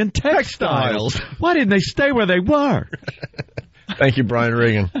carrying textiles? Why didn't they stay where they were? Thank you, Brian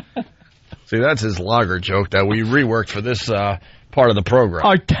Regan. See, that's his lager joke that we reworked for this part of the program.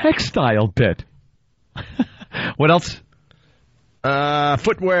 Our textile bit. What else?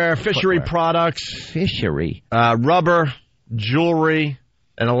 Footwear, fishery products. Fishery. Rubber, jewelry,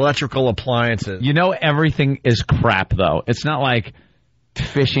 and electrical appliances. You know everything is crap, though. It's not like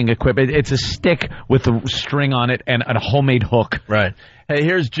fishing equipment. It's a stick with a string on it and a homemade hook. Right. Hey,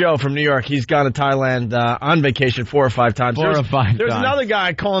 here's Joe from New York. He's gone to Thailand on vacation 4 or 5 times. There's another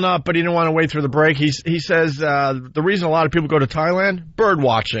guy calling up, but he didn't want to wait through the break. He says the reason a lot of people go to Thailand, bird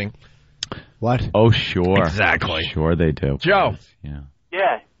watching. What? Oh, sure. Exactly. Sure they do. Joe. Yeah.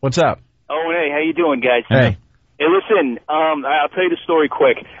 What's up? Oh, hey, how you doing, guys? Hey. Hey, listen, I'll tell you the story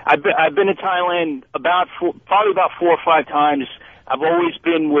quick. I've been to Thailand probably about 4 or 5 times. I've always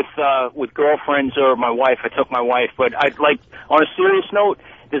been with girlfriends or my wife. I took my wife, but on a serious note,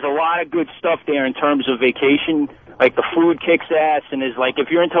 there's a lot of good stuff there in terms of vacation. Like the food kicks ass, and is like if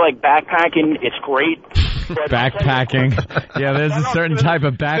you're into like backpacking, it's great. Backpacking. Yeah, there's a certain type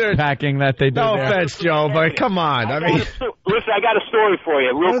of backpacking that they do. No there. offense, Joe, but come on. Listen, I got a story for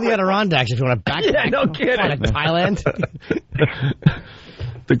you. Go to the Adirondacks if you want to backpack. Yeah, no kidding. Thailand.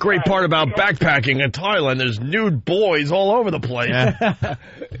 The great part about backpacking in Thailand, there's nude boys all over the place. Yeah.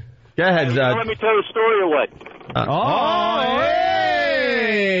 Go ahead, Zed. Let me tell you a story or what?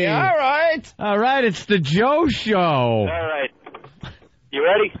 Hey! All right, it's the Joe Show. All right. You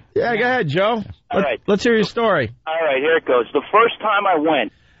ready? Yeah, go ahead, Joe. All right. Let's hear your story. All right, here it goes. The first time I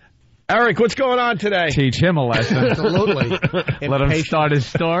went. Eric, what's going on today? Teach him a lesson. Absolutely. Let him start his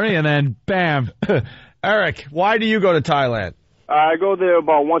story, and then bam. Eric, why do you go to Thailand? I go there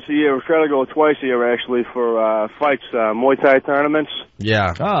about once a year. We try to go twice a year, actually, for fights, Muay Thai tournaments.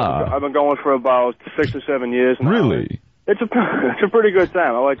 Yeah. I've been going for about 6 or 7 years now. Really? It's a pretty good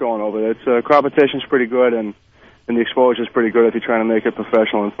time. I like going over there. It's competition's pretty good, and the exposure's pretty good if you're trying to make it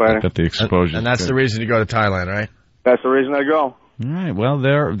professional in fighting. But the exposure. And that's the reason you go to Thailand, right? That's the reason I go. All right. Well,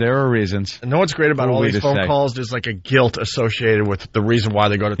 there are reasons. And know what's great about all these phone calls? There's like a guilt associated with the reason why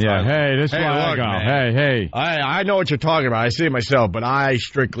they go to Thailand. Yeah. Hey, this is why I go. Man. Hey. I know what you're talking about. I see it myself, but I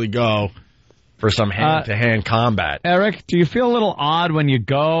strictly go for some hand-to-hand combat. Eric, do you feel a little odd when you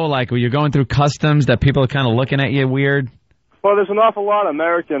go, like when you're going through customs, that people are kind of looking at you weird? Well, there's an awful lot of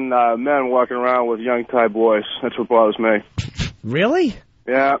American men walking around with young Thai boys. That's what bothers me. Really?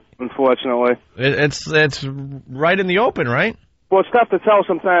 Yeah, unfortunately. It's right in the open, right? Well, it's tough to tell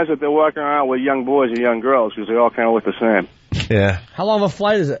sometimes if they're walking around with young boys or young girls because they all kind of look the same. Yeah. How long of a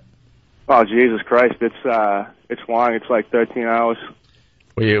flight is it? Oh, Jesus Christ. It's long. It's like 13 hours.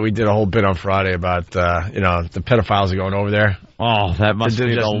 We did a whole bit on Friday about, the pedophiles are going over there. Oh, that must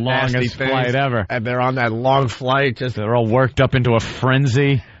be the longest flight ever. And they're on that long flight. They're all worked up into a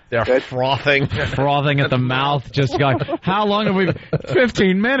frenzy. They're frothing. Frothing at the mouth, just going, how long have we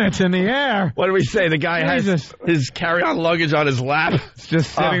 15 minutes in the air. What do we say? The guy has his carry-on luggage on his lap. It's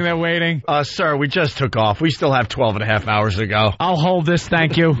just sitting there waiting. Sir, we just took off. We still have 12 and a half hours to go. I'll hold this,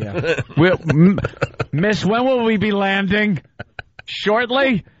 thank you. Miss, when will we be landing?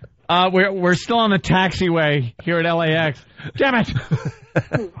 Shortly? We're still on the taxiway here at LAX. Damn it!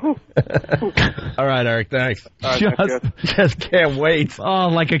 All right, Eric, thanks. Just can't wait. Oh,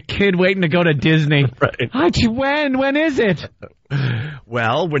 like a kid waiting to go to Disney. Right. When is it?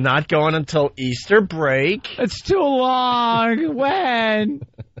 Well, we're not going until Easter break. It's too long. When?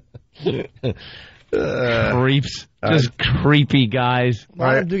 Creeps. Just creepy guys. A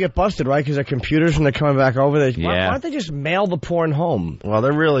lot of them do get busted, right? Because their computers, when they're coming back over there. Yeah. Why don't they just mail the porn home? Well,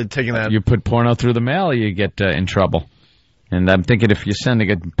 they're really taking that. You put porno through the mail, you get in trouble. And I'm thinking if you're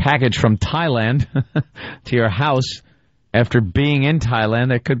sending a package from Thailand to your house after being in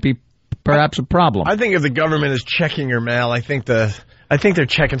Thailand, that could be perhaps a problem. I think if the government is checking your mail, I think they're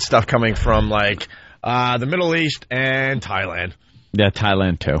checking stuff coming from like the Middle East and Thailand. Yeah,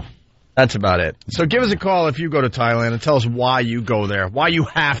 Thailand too. That's about it. So give us a call if you go to Thailand and tell us why you go there. Why you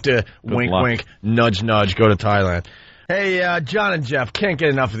have to, wink, nudge, nudge, go to Thailand. Hey, John and Jeff, can't get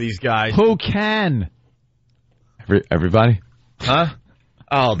enough of these guys. Who can? Everybody? Huh?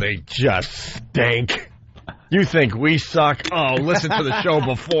 Oh, they just stink. You think we suck? Oh, listen to the show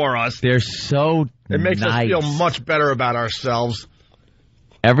before us. They're so It makes nice. us feel much better about ourselves.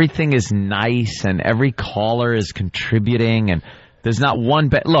 Everything is nice, and every caller is contributing, and there's not one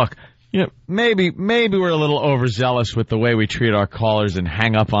bad. Look, maybe we're a little overzealous with the way we treat our callers and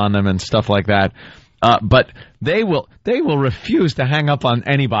hang up on them and stuff like that. But they will refuse to hang up on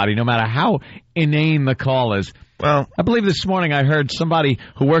anybody, no matter how inane the call is. Well, I believe this morning I heard somebody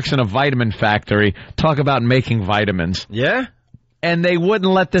who works in a vitamin factory talk about making vitamins. Yeah? And they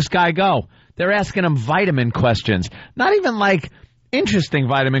wouldn't let this guy go. They're asking him vitamin questions. Not even like interesting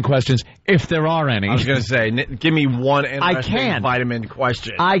vitamin questions, if there are any. I was going to say, give me one interesting I can't. vitamin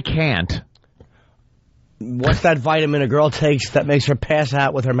question. I can't. What's that vitamin a girl takes that makes her pass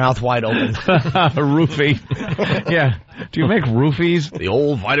out with her mouth wide open? Roofie. Yeah. Do you make roofies? The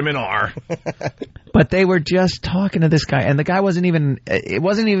old vitamin R. But they were just talking to this guy, and the guy it wasn't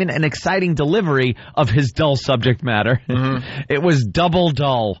even an exciting delivery of his dull subject matter. Mm-hmm. It was double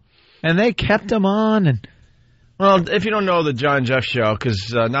dull. And they kept him on. And well, if you don't know the John and Jeff show,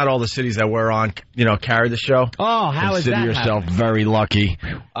 because not all the cities that we're on, carry the show. Oh, how is that? Consider yourself very lucky.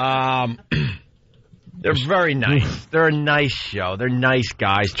 They're very nice. They're a nice show. They're nice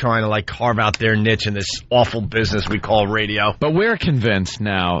guys trying to carve out their niche in this awful business we call radio. But we're convinced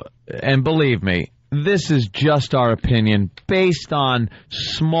now, and believe me, this is just our opinion based on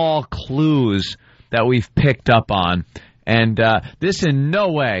small clues that we've picked up on. And this in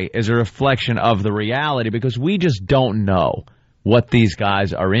no way is a reflection of the reality, because we just don't know what these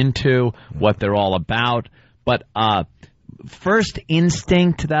guys are into, what they're all about. But first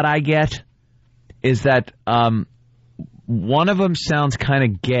instinct that I get is that one of them sounds kind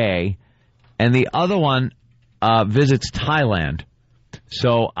of gay, and the other one visits Thailand.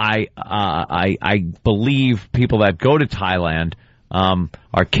 So I believe people that go to Thailand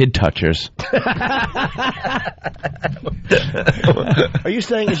are kid touchers. Are you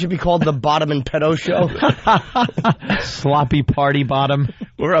saying it should be called the Bottom and Pedo Show? Sloppy party bottom.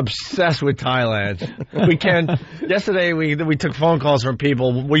 We're obsessed with Thailand. We can. Yesterday we took phone calls from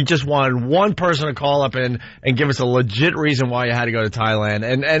people. We just wanted one person to call up and give us a legit reason why you had to go to Thailand,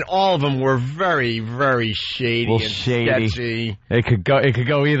 and all of them were very, very shady and sketchy. It could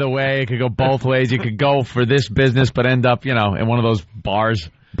go either way. It could go both ways. You could go for this business, but end up in one of those bars,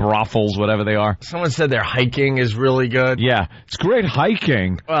 brothels, whatever they are. Someone said their hiking is really good. Yeah, it's great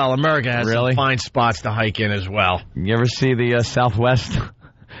hiking. Well, America has some fine spots to hike in as well. You ever see the Southwest?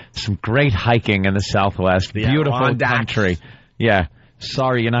 Some great hiking in the Southwest. The Beautiful Adirondacks. country. Yeah.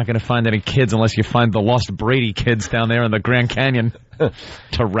 Sorry, you're not going to find any kids unless you find the Lost Brady kids down there in the Grand Canyon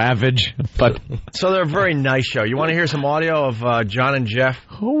to ravage. But so they're a very nice show. You want to hear some audio of John and Jeff?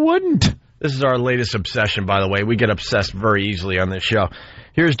 Who wouldn't? This is our latest obsession, by the way. We get obsessed very easily on this show.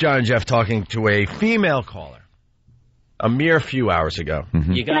 Here's John and Jeff talking to a female caller a mere few hours ago.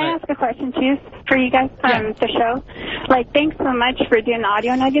 Mm-hmm. Can I ask a question, too, for you guys on the show? Thanks so much for doing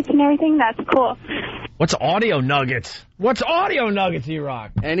audio nuggets and everything. That's cool. What's audio nuggets? What's audio nuggets,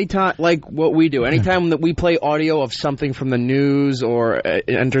 E-Rock? Anytime, like what we do, anytime that we play audio of something from the news or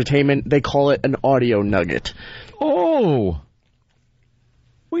entertainment, they call it an audio nugget. Oh.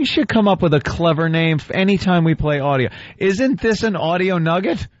 We should come up with a clever name for anytime we play audio. Isn't this an audio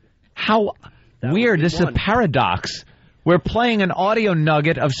nugget? How weird. This is a paradox. We're playing an audio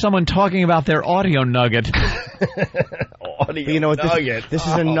nugget of someone talking about their audio nugget. Audio nugget. This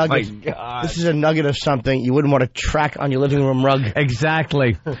is a nugget. This is a nugget of something you wouldn't want to track on your living room rug.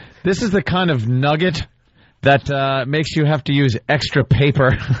 Exactly. This is the kind of nugget that makes you have to use extra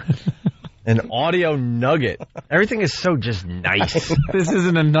paper. An audio nugget. Everything is so just nice. This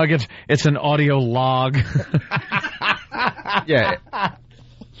isn't a nugget. It's an audio log. Yeah.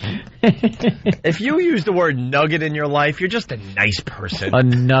 If you use the word nugget in your life, you're just a nice person. A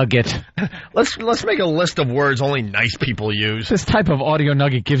nugget. Let's make a list of words only nice people use. This type of audio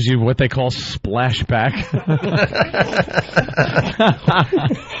nugget gives you what they call splashback.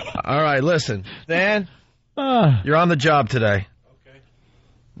 All right, listen. Dan, you're on the job today.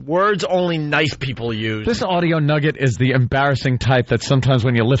 Words only nice people use. This audio nugget is the embarrassing type that sometimes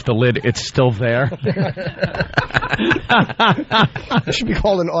when you lift the lid, it's still there. It should be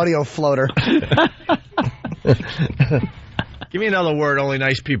called an audio floater. Give me another word only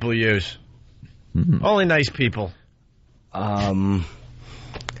nice people use. Mm-hmm. Only nice people. Can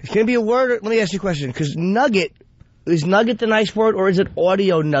it be a word? Let me ask you a question, because nugget is nugget the nice word, or is it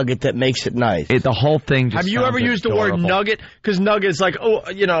audio nugget that makes it nice? The whole thing just Have you ever used the word nugget? Because nugget is like,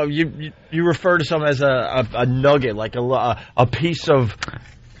 you refer to something as a nugget, like a piece of...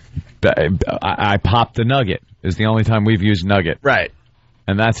 I popped the nugget is the only time we've used nugget. Right.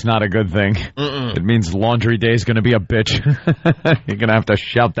 And that's not a good thing. It means laundry day is going to be a bitch. You're going to have to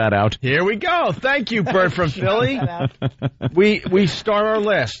shout that out. Here we go. Thank you, Bert from Philly. We start our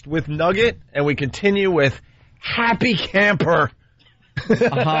list with nugget, and we continue with happy camper.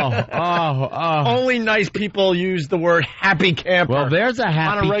 Only nice people use the word happy camper. Well, there's a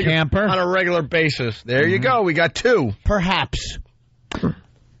happy camper. On a regular basis. There you go. We got two. Perhaps.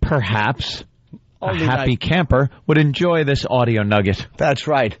 A happy camper would enjoy this audio nugget. That's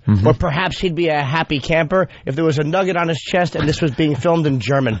right. But perhaps he'd be a happy camper if there was a nugget on his chest and this was being filmed in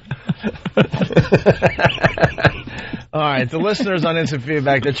German. All right, the listeners on Instant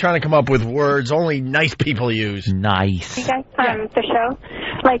Feedback, they're trying to come up with words only nice people use. Nice. You guys, the show,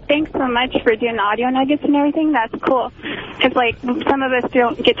 thanks so much for doing audio nuggets and everything. That's cool. Because, some of us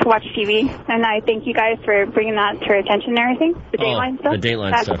don't get to watch TV, and I thank you guys for bringing that to our attention and everything. The Dateline stuff. The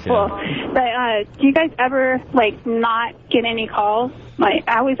Dateline That's stuff, cool. yeah. But do you guys ever, not get any calls? I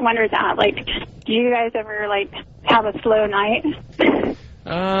always wondered that. Do you guys ever, have a slow night?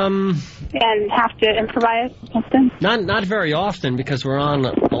 And have to improvise something? Not very often, because we're on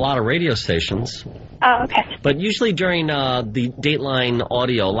a lot of radio stations. Oh, okay. But usually during the Dateline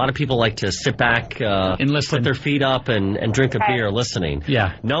audio, a lot of people like to sit back and listen, put their feet up and drink a beer listening.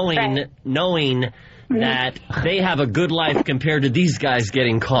 Yeah. Knowing that they have a good life compared to these guys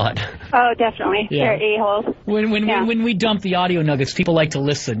getting caught. Oh, definitely. Yeah. They're a-holes. When we dump the audio nuggets, people like to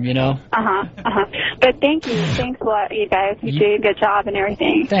listen, But thank you. Thanks a lot, you guys. You do a good job and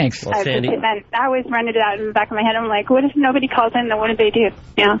everything. Thanks. Well, Sandy. I always run into that in the back of my head. I'm like, what if nobody calls in? Then what do they do?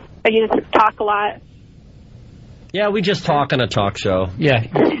 But you just talk a lot. Yeah, we just talk on a talk show. Yeah.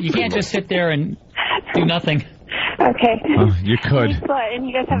 You can't just sit there and do nothing. Okay. You could. Thanks a lot, and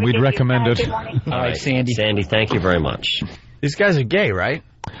you guys have a We'd good recommend week. it. Good morning. All right, Sandy. Sandy, thank you very much. These guys are gay, right?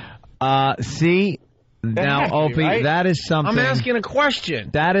 See, now, Opie, right? that is something. I'm asking a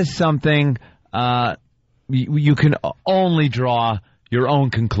question. That is something you can only draw your own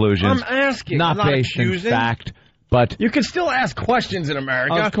conclusions. I'm asking. Not I'm not based in accusing. fact, but You can still ask questions in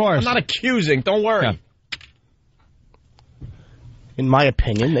America. Of course. I'm not accusing. Don't worry. Yeah. In my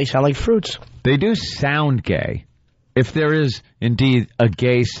opinion, they sound like fruits. they do sound gay. If there is indeed a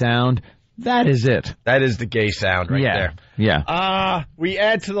gay sound, that is it. That is the gay sound right there. Yeah. We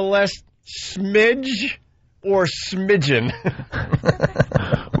add to the list smidge or smidgen.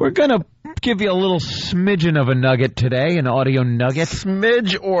 We're going to give you a little smidgen of a nugget today, an audio nugget.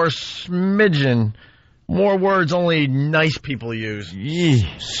 Smidge or smidgen. More words only nice people use.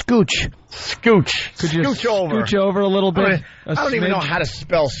 Scooch. Scooch. Could you scooch over. scooch over a little bit? I don't even know how to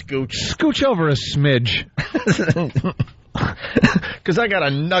spell scooch. Scooch over a smidge. Because I got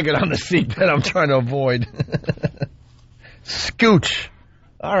a nugget on the seat that I'm trying to avoid. Scooch.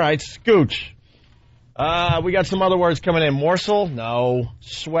 All right, scooch. We got some other words coming in. Morsel? No.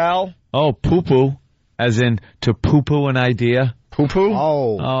 Swell? Oh, poo-poo. As in to poo-poo an idea. Poo-poo?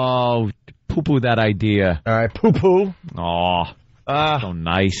 Oh, poo-poo that idea. All right, poo-poo. Oh, so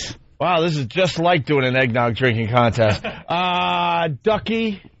nice. Wow, this is just like doing an eggnog drinking contest.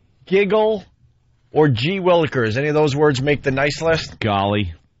 Ducky, giggle, or gee willikers. Any of those words make the nice list?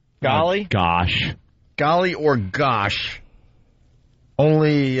 Golly. Golly? Gosh. Golly or gosh.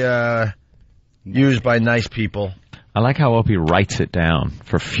 Only used by nice people. I like how Opie writes it down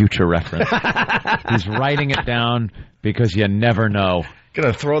for future reference. He's writing it down because you never know.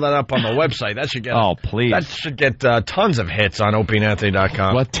 Gonna throw that up on the website. That should get please. That should get tons of hits on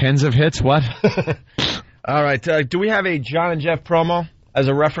opieandanthony.com. What, tens of hits? What? All right. Do we have a John and Jeff promo as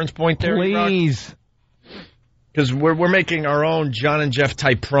a reference point there? Please. Because we're making our own John and Jeff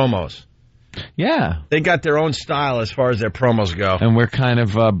type promos. Yeah. They got their own style as far as their promos go. And we're kind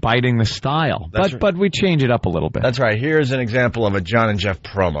of biting the style. But we change it up a little bit. That's right. Here's an example of a John and Jeff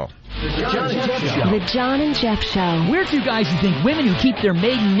promo. The John and Jeff Show. We're two guys who think women who keep their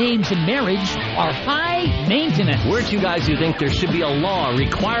maiden names in marriage are high maintenance. We're two guys who think there should be a law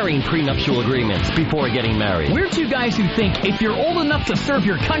requiring prenuptial agreements before getting married. We're two guys who think if you're old enough to serve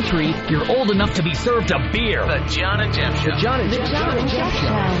your country, you're old enough to be served a beer. The John and Jeff Show. The John and Jeff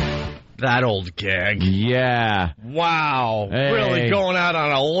Show. That old gag. Yeah. Wow. Hey. Really going out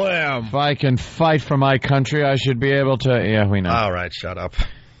on a limb. If I can fight for my country, I should be able to. Yeah, we know. All right, shut up.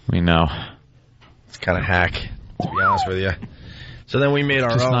 We know. It's kind of hack, to be honest with you. So then we made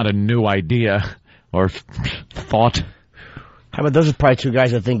our It's own. not a new idea or thought. How about those are probably two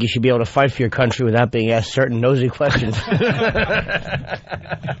guys that think you should be able to fight for your country without being asked certain nosy questions.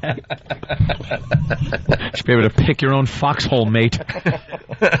 Should be able to pick your own foxhole, mate.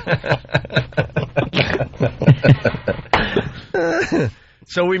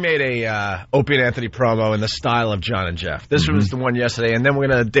 So we made a Opie and Anthony promo in the style of John and Jeff. This was the one yesterday, and then we're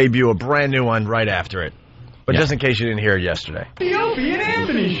going to debut a brand new one right after it. But just in case you didn't hear it yesterday. The Opie and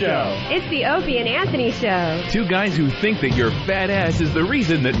Anthony Show. It's the Opie and Anthony Show. Two guys who think that your fat ass is the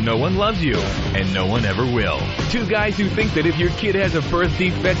reason that no one loves you, and no one ever will. Two guys who think that if your kid has a birth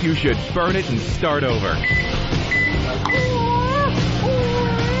defect, you should burn it and start over.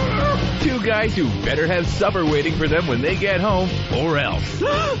 Two guys who better have supper waiting for them when they get home, or else.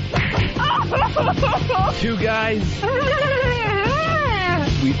 Two guys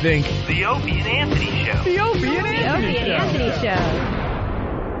we think The Opie and Anthony Show. the Opie and Anthony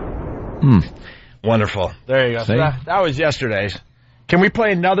Show. Wonderful. There you go. So that was yesterday's. Can we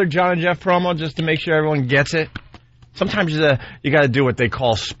play another John and Jeff promo just to make sure everyone gets it? Sometimes you got to do what they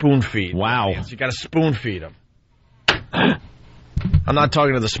call spoon feed. Wow. You got to spoon feed them. I'm not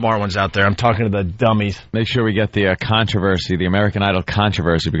talking to the smart ones out there. I'm talking to the dummies. Make sure we get the controversy, the American Idol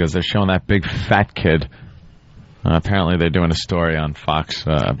controversy, because they're showing that big fat kid. Apparently they're doing a story on Fox.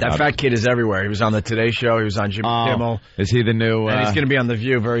 That fat kid is everywhere. He was on the Today Show. He was on Jimmy Kimmel. Is he the new... and he's going to be on The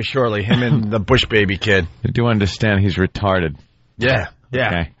View very shortly. Him and the Bush baby kid. You do understand he's retarded. Yeah.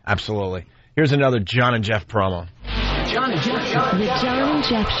 Okay. Absolutely. Here's another John and Jeff promo. John and Jeff Show. The John and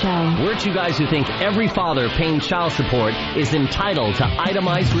Jeff Show. We're two guys who think every father paying child support is entitled to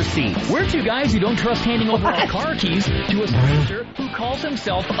itemized receipts. We're two guys who don't trust handing over our car keys to a stranger who calls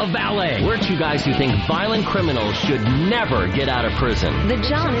himself a valet. We're two guys who think violent criminals should never get out of prison. The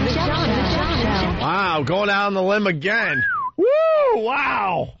John and Jeff Show. Wow, going out on the limb again. Woo!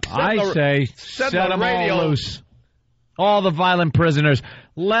 Wow. I say set them all loose. All the violent prisoners.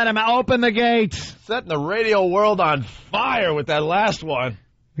 Let them open the gates. Setting the radio world on fire with that last one.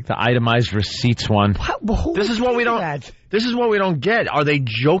 Like the itemized receipts one. This is what we don't. This is what we don't get. Are they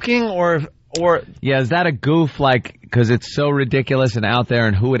joking or? Yeah, is that a goof? Like, because it's so ridiculous and out there,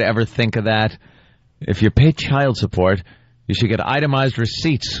 and who would ever think of that? If you pay child support, you should get itemized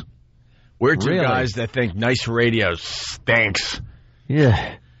receipts. We're two guys that think nice radio stinks.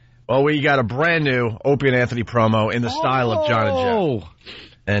 Yeah. Well, we got a brand new Opie and Anthony promo in the style of John and Jeff.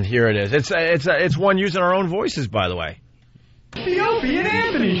 And here it is. It's one using our own voices, by the way. The Opie and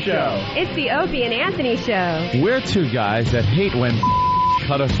Anthony Show. It's the Opie and Anthony Show. We're two guys that hate when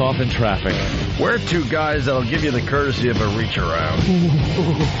cut us off in traffic. We're two guys that'll give you the courtesy of a reach around.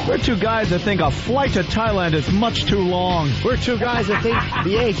 We're two guys that think a flight to Thailand is much too long. We're two guys that think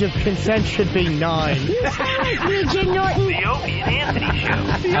the age of consent should be 9. Jim Norton. The Opie and Anthony Show.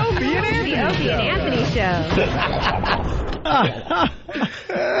 The Opie and Anthony The Opie and Anthony Show.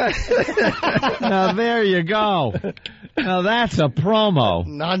 Now there you go. Now that's a promo.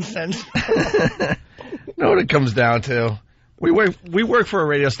 Nonsense. Know what it comes down to? We work for a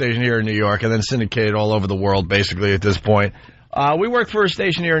radio station here in New York and then syndicated all over the world, basically, at this point. We work for a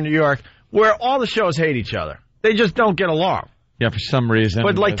station here in New York where all the shows hate each other. They just don't get along. Yeah, for some reason.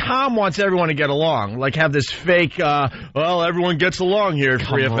 But, like, Tom wants everyone to get along. Like, have this fake, well, everyone gets along here at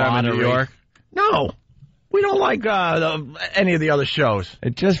Free FM in New York. No. We don't like any of the other shows.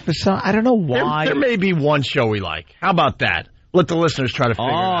 It just for some, I don't know why. There may be one show we like. How about that? Let the listeners try to figure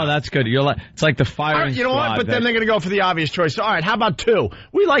it out. Oh, that's good. You're like, it's like the firing You know squad. what? But then they're going to go for the obvious choice. So, all right, how about 2?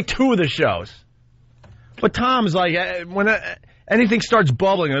 We like 2 of the shows. But Tom's like, when anything starts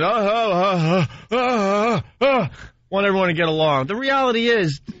bubbling, want everyone to get along. The reality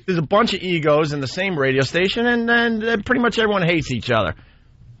is there's a bunch of egos in the same radio station, and pretty much everyone hates each other.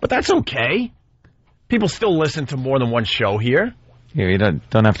 But that's okay. People still listen to more than one show here. Yeah, you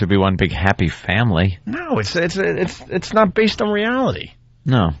don't have to be one big happy family. No, it's not based on reality.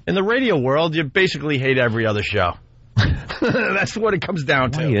 No. In the radio world, you basically hate every other show. That's what it comes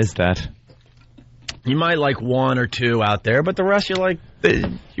down to. Why is that? You might like 1 or 2 out there, but the rest you like,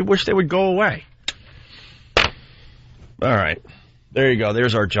 you wish they would go away. All right. There you go.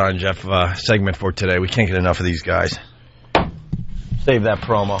 There's our John and Jeff segment for today. We can't get enough of these guys. Save that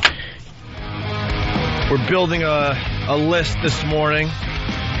promo. We're building a list this morning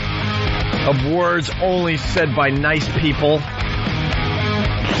of words only said by nice people.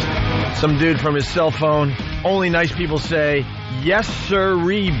 Some dude from his cell phone. Only nice people say, yes,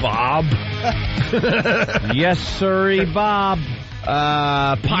 sirree, Bob. Yes, sirree, Bob.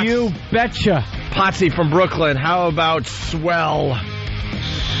 You betcha. Potsy from Brooklyn. How about swell?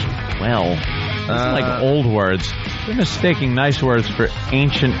 Swell. That's like old words. They're mistaking nice words for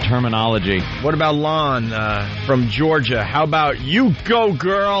ancient terminology. What about Lon from Georgia? How about you go,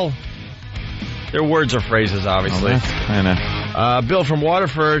 girl? Their words are phrases, obviously. Oh, that's kind of... Bill from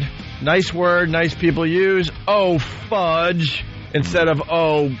Waterford. Nice word, nice people use. Oh, fudge. Instead of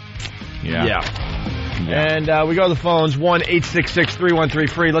oh... Yeah. And we go to the phones,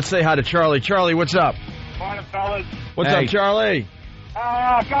 1-866-313-FREE. Let's say hi to Charlie. Charlie, what's up? Morning, fellas. What's up, Charlie?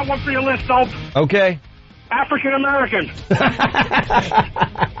 Got one for your list, though. Okay. African American.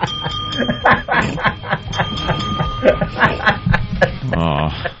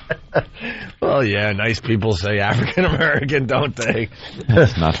 Well, yeah, nice people say African American, don't they?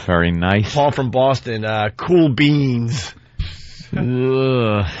 That's not very nice. Paul from Boston, cool beans.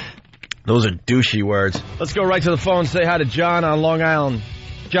 Ugh. Those are douchey words. Let's go right to the phone. Say hi to John on Long Island.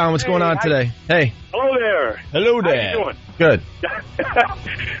 John, what's going on today? Hey. Hello there. Hello there. How you doing? Good.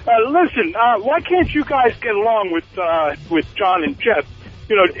 Listen, why can't you guys get along with John and Jeff?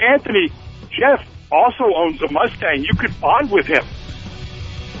 You know, Anthony, Jeff also owns a Mustang. You could bond with him.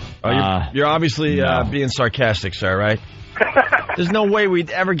 You're obviously being sarcastic, sir, right? There's no way we'd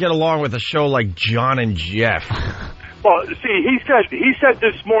ever get along with a show like John and Jeff. Well, see, he said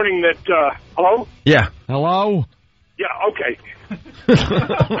this morning that hello? Yeah. Hello? Yeah, okay.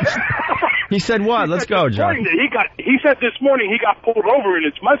 He said what? Let's go, John. He said this morning he got pulled over in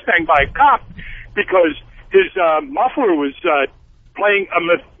his Mustang by a cop because his muffler was playing a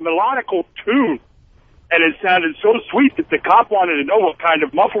melodical tune, and it sounded so sweet that the cop wanted to know what kind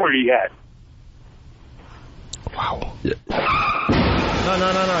of muffler he had. Wow. Yeah. No.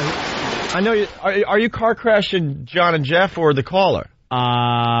 I know you. Are you car crashing John and Jeff or the caller?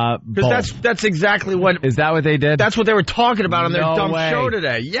 Because that's exactly what... Is that what they did? That's what they were talking about on their dumb way. show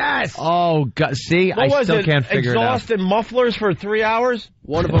today. Yes! Oh, God. See? I still can't figure it out. Exhaust and mufflers for 3 hours?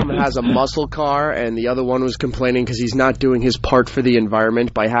 One of them has a muscle car, and the other one was complaining because he's not doing his part for the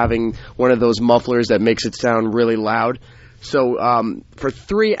environment by having one of those mufflers that makes it sound really loud. So for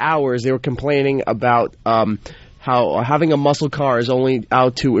 3 hours, they were complaining about... how having a muscle car is only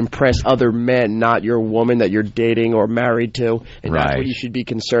out to impress other men, not your woman that you're dating or married to. And that's what you should be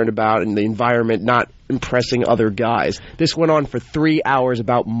concerned about in the environment, not impressing other guys. This went on for 3 hours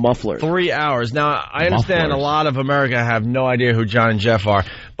about mufflers. 3 hours. Now, I understand a lot of America have no idea who John and Jeff are.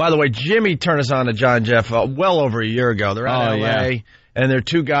 By the way, Jimmy turned us on to John and Jeff well over a year ago. They're out in L.A., and they're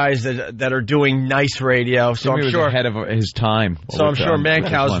two guys that are doing nice radio. So Jimmy I'm sure was ahead of his time. So I'm sure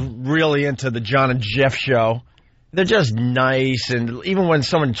Mancow's really into the John and Jeff show. They're just nice, and even when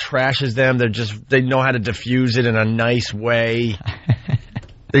someone trashes them, they know how to diffuse it in a nice way.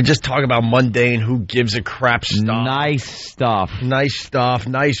 They just talk about mundane, who gives a crap stuff. Nice stuff.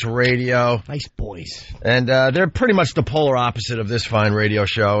 Nice radio. Nice boys. And they're pretty much the polar opposite of this fine radio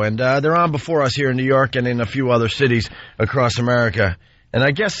show. And they're on before us here in New York and in a few other cities across America. And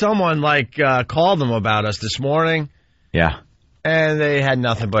I guess someone called them about us this morning. Yeah. And they had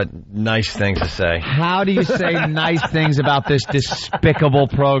nothing but nice things to say. How do you say nice things about this despicable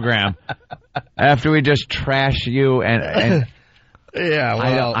program after we just trash you and yeah,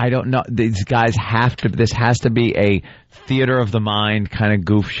 well, I don't know. These guys this has to be a theater of the mind kind of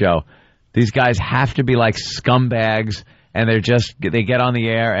goof show. These guys have to be like scumbags, and they get on the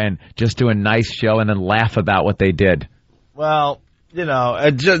air and just do a nice show and then laugh about what they did. Well, you know,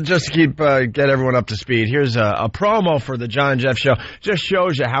 just to get everyone up to speed, here's a promo for the John and Jeff Show. Just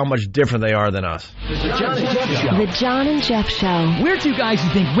shows you how much different they are than us. The John and Jeff Show. We're two guys who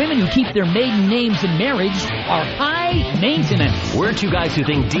think women who keep their maiden names in marriage are high maintenance. We're two guys who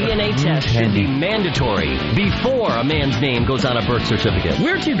think DNA tests should be mandatory before a man's name goes on a birth certificate.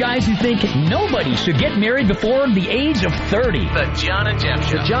 We're two guys who think nobody should get married before the age of 30. The John and Jeff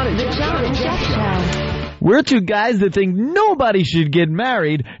Show. The John and Jeff Show. We're two guys that think nobody should get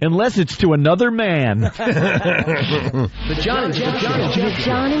married unless it's to another man. The John and Jeff Show. The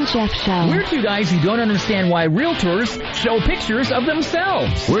John and Jeff Show. We're two guys who don't understand why realtors show pictures of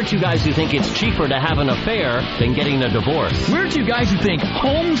themselves. We're two guys who think it's cheaper to have an affair than getting a divorce. We're two guys who think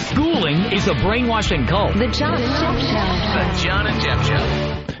homeschooling is a brainwashing cult. The John and Jeff Show. The John and Jeff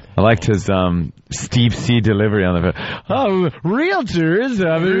Show. I liked his Steve C. delivery on the phone. Oh, realtors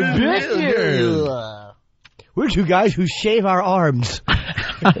have pictures. We're two guys who shave our arms.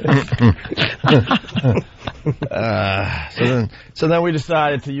 So then we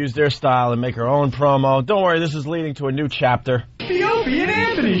decided to use their style and make our own promo. Don't worry, this is leading to a new chapter. The Opie and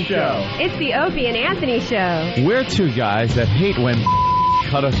Anthony Show. It's the Opie and Anthony Show. We're two guys that hate when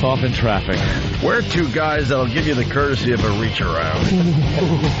cut us off in traffic. We're two guys that'll give you the courtesy of a reach around.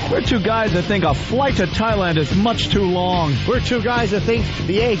 We're two guys that think a flight to Thailand is much too long. We're two guys that think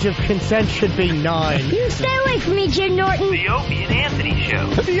the age of consent should be 9. You stay away from me, Jim Norton. The Opie and Anthony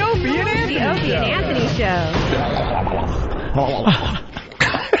Show. The Opie and Anthony The Opie and Anthony Show.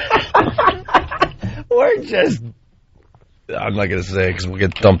 We're just... I'm not going to say it because we'll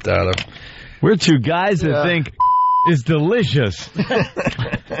get dumped out of. We're two guys that think is delicious.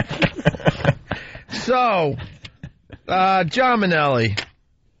 So, John Minnelli.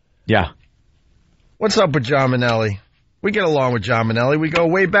 Yeah. What's up with John Minnelli? We get along with John Minnelli. We go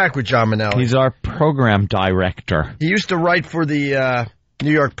way back with John Minnelli. He's our program director. He used to write for the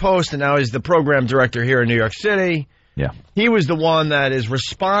New York Post, and now he's the program director here in New York City. Yeah. He was the one that is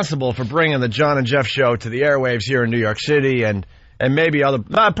responsible for bringing the John and Jeff show to the airwaves here in New York City and maybe other...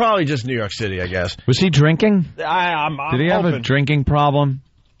 probably just New York City, I guess. Was he drinking? I'm Did he have a drinking problem?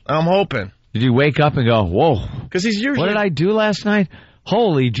 I'm hoping. Did you wake up and go, whoa? Because he's usually... What did I do last night?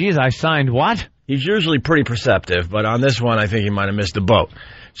 Holy jeez, I signed what? He's usually pretty perceptive, but on this one, I think he might have missed the boat.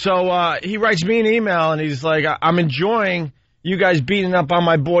 So he writes me an email, and he's like, I'm enjoying you guys beating up on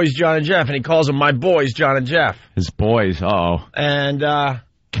my boys, John and Jeff, and he calls them my boys, John and Jeff. His boys, uh-oh. And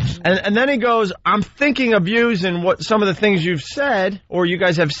then he goes, I'm thinking of using what some of the things you've said, or you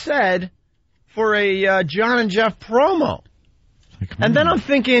guys have said, for a John and Jeff promo. And then I'm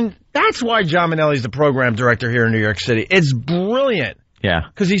thinking, that's why John Minnelli's the program director here in New York City. It's brilliant. Yeah.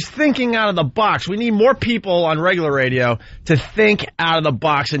 Because he's thinking out of the box. We need more people on regular radio to think out of the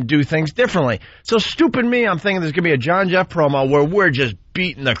box and do things differently. So stupid me, I'm thinking there's going to be a John Jeff promo where we're just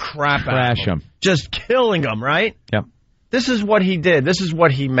beating the crap out of him. Just killing him, right? Yep. This is what he did. This is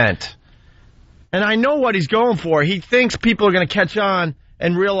what he meant. And I know what he's going for. He thinks people are going to catch on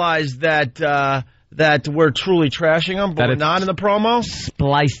and realize that that we're truly trashing them, but we're not in the promo.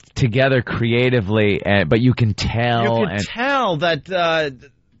 Spliced together creatively, but you can tell. You can tell that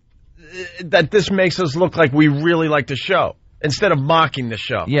that this makes us look like we really like the show instead of mocking the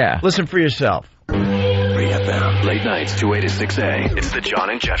show. Yeah. Listen for yourself. FM, late nights 2A to 6A. It's the John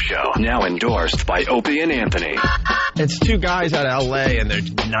and Jeff Show. Now endorsed by Opie and Anthony. It's two guys out of L.A. and they're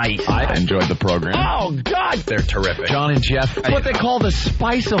nice. I enjoyed the program. Oh, God, they're terrific. John and Jeff, what they call the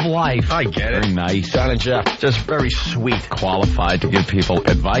spice of life. I get it. Very nice. John and Jeff, just very sweet. Qualified to give people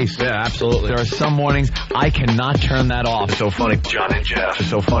advice. Yeah, absolutely. There are some mornings I cannot turn that off. It's so funny. John and Jeff. It's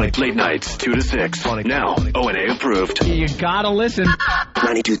so funny. Late nights 2 to 6. Funny. Now, O&A approved. You gotta listen.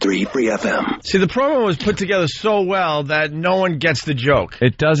 92.3 Free FM. See, the promo was put together so well that no one gets the joke.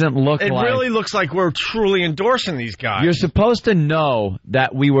 It doesn't look It like... really looks like we're truly endorsing these guys. You're supposed to know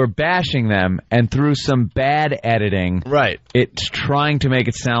that we were bashing them, and through some bad editing, right, it's trying to make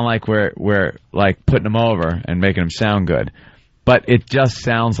it sound like we're like putting them over and making them sound good. But it just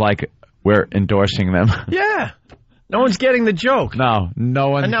sounds like we're endorsing them. Yeah. No one's getting the joke. No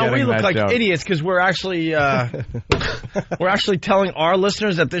one's and now getting we look that like joke. idiots because we're actually we're actually telling our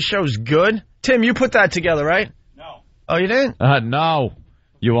listeners that this show's good. Tim, you put that together, right? No. Oh, you didn't? No.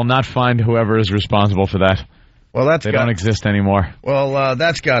 You will not find whoever is responsible for that. Well, they don't exist anymore. Well,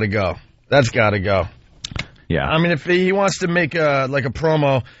 that's got to go. That's got to go. Yeah. I mean, if he wants to make a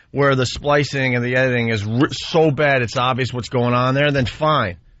promo where the splicing and the editing is so bad it's obvious what's going on there, then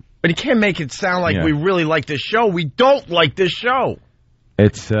fine. But he can't make it sound like we really like this show. We don't like this show.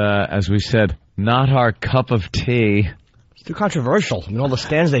 It's, as we said, not our cup of tea. It's too controversial. I mean, all the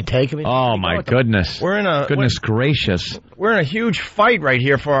stands they take. I mean, oh, my goodness. Goodness gracious. We're in a huge fight right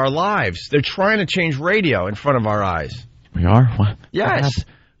here for our lives. They're trying to change radio in front of our eyes. We are? What? Yes.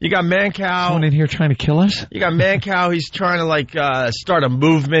 You got Mancow. Someone in here trying to kill us? You got Mancow. He's trying to, start a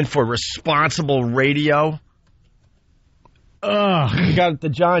movement for responsible radio. You got the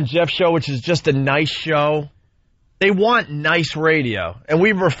John Jeff Show, which is just a nice show. They want nice radio, and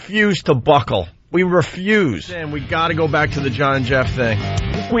we refuse to buckle. We refuse. And we got to go back to the John and Jeff thing.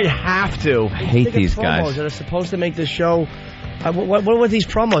 We have to. I hate these guys. Promos that are supposed to make this show. What were these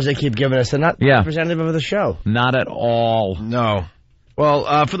promos they keep giving us? They're not representative of the show. Not at all. No.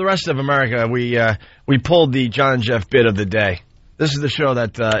 Well, for the rest of America, we pulled the John and Jeff bit of the day. This is the show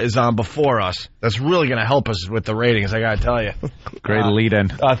that is on before us. That's really going to help us with the ratings, I got to tell you. Great lead-in.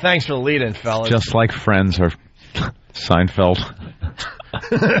 Thanks for the lead-in, fellas. Just like Friends or Seinfeld.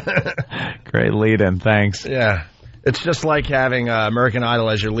 Great lead-in, thanks. Yeah. It's just like having American Idol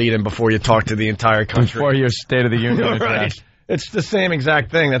as your lead-in before you talk to the entire country. Before your State of the Union right. address. It's the same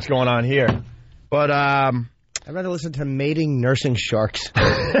exact thing that's going on here. But I'd rather listen to Mating Nursing Sharks.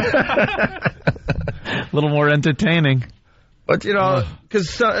 A little more entertaining. But, because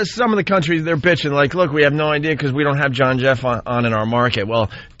some of the countries, they're bitching, like, look, we have no idea because we don't have John Jeff on in our market.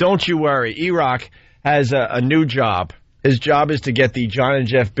 Well, don't you worry. E-Rock has a new job. His job is to get the John and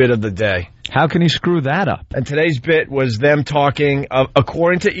Jeff bit of the day. How can he screw that up? And today's bit was them talking,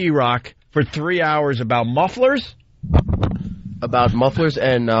 according to E-Rock, for 3 hours about mufflers. About mufflers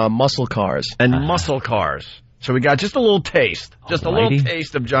and muscle cars. And muscle cars. So we got just a little taste. Just a little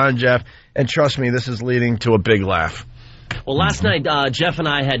taste of John and Jeff. And trust me, this is leading to a big laugh. Well, last night, Jeff and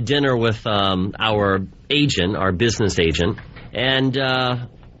I had dinner with our agent, our business agent. And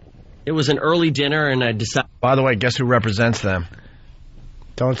it was an early dinner, and I decided... By the way, guess who represents them?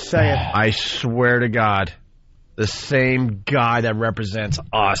 Don't say it. I swear to God. The same guy that represents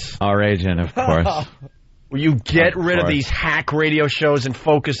us. Our agent, of course. Will you get rid of these hack radio shows and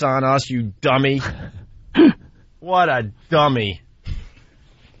focus on us, you dummy? What a dummy.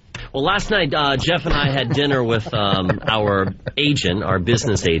 Well, last night, Jeff and I had dinner with our agent, our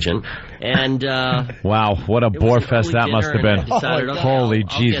business agent, and... wow, what a bore fest that must have been. Decided, okay, Holy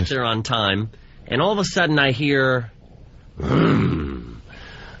I'll Jesus. get there on time. And all of a sudden, I hear... And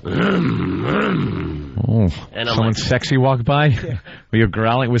someone sexy walked by? Were you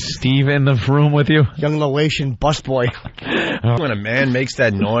growling? Was Steve in the room with you? Young Laotian busboy. When a man makes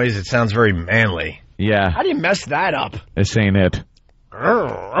that noise, it sounds very manly. Yeah. How do you mess that up? This ain't it.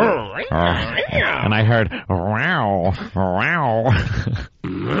 And I heard, wow, wow.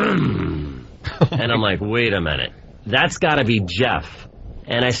 And I'm like, wait a minute. That's got to be Jeff.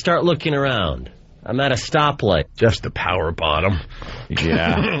 And I start looking around. I'm at a stoplight. Jeff's the power bottom.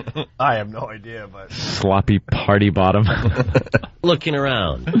 Yeah. I have no idea, but... Sloppy party bottom. Looking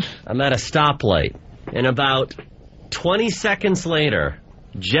around. I'm at a stoplight. And about 20 seconds later,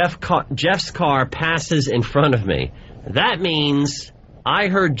 Jeff's car passes in front of me. That means I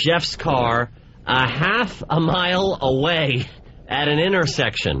heard Jeff's car a half a mile away at an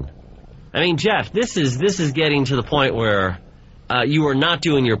intersection. I mean, Jeff, this is getting to the point where... you are not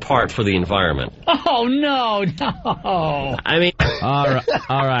doing your part for the environment. Oh, no. I mean... All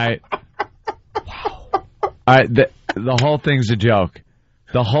right. The whole thing's a joke.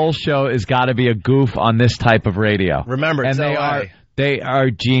 The whole show has got to be a goof on this type of radio. Remember, it's they are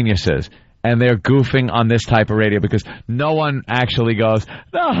geniuses, and they're goofing on this type of radio because no one actually goes,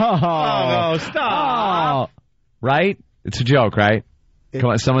 no, stop. Oh. Right? It's a joke, right?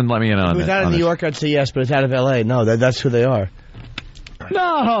 Come on, someone let me in on it. If it was out of New York, I'd say yes, but it's out of L.A. No, that's who they are.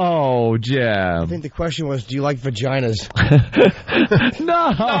 No, Jeff. I think the question was, do you like vaginas?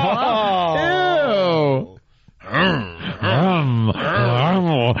 No. Ew.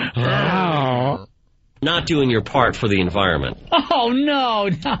 Not doing your part for the environment. Oh, no.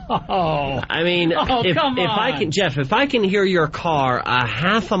 I mean, Jeff, if I can hear your car a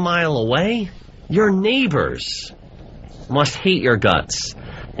half a mile away, your neighbors must hate your guts.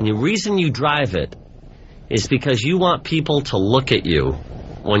 And the reason you drive it is because you want people to look at you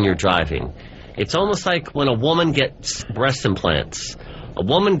when you're driving. It's almost like when a woman gets breast implants. A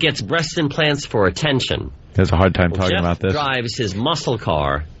woman gets breast implants for attention. He has a hard time talking about this. Jeff drives his muscle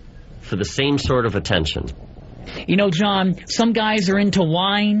car for the same sort of attention. You know, John, some guys are into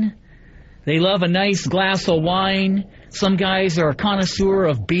wine. They love a nice glass of wine. Some guys are a connoisseur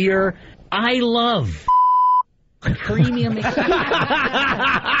of beer. I love premium.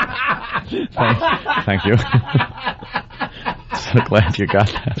 Thank you. So glad you got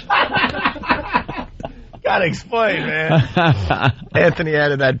that. Gotta explain, man. Anthony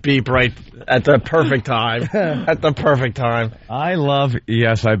added that beep right at the perfect time. At the perfect time. I love,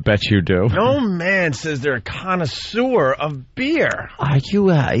 yes, I bet you do. No man says they're a connoisseur of beer. Are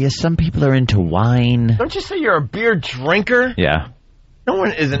you, some people are into wine. Don't you say you're a beer drinker? Yeah. No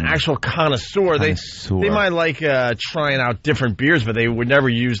one is an actual connoisseur. They might like trying out different beers, but they would never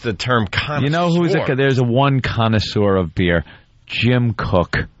use the term connoisseur. You know there's a one connoisseur of beer, Jim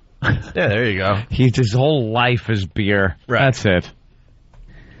Cook. Yeah, there you go. His whole life is beer. Right. That's it.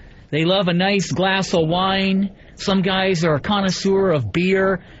 They love a nice glass of wine. Some guys are a connoisseur of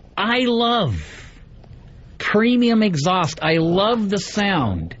beer. I love premium exhaust. I love the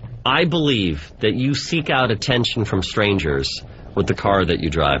sound. I believe that you seek out attention from strangers with the car that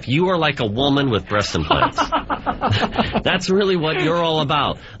you drive. You are like a woman with breast implants. That's really what you're all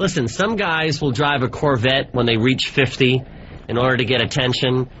about. Listen, some guys will drive a Corvette when they reach 50 in order to get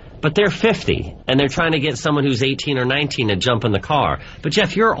attention, but they're 50, and they're trying to get someone who's 18 or 19 to jump in the car. But,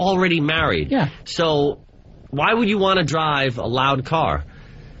 Jeff, you're already married. Yeah. So why would you want to drive a loud car?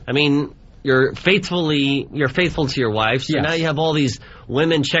 I mean, you're faithful to your wife, so now you have all these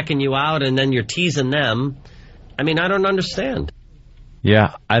women checking you out, and then you're teasing them. I mean, I don't understand.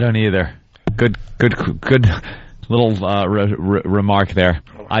 Yeah, I don't either. Good Little remark there.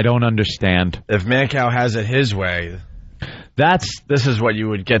 I don't understand. If Mancow has it his way, this is what you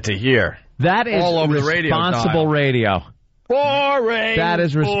would get to hear. That is all over responsible radio. Boring. That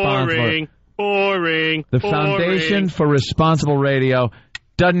is responsible. Boring. The Foundation for Responsible Radio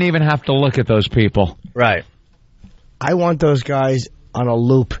doesn't even have to look at those people. Right. I want those guys on a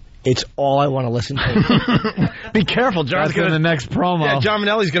loop. It's all I want to listen to. Be careful, John's That's in the next promo. Yeah, John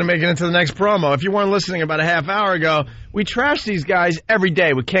Manelli's going to make it into the next promo. If you weren't listening about a half hour ago, we trash these guys every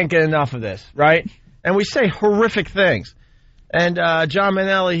day. We can't get enough of this, right? And we say horrific things. And John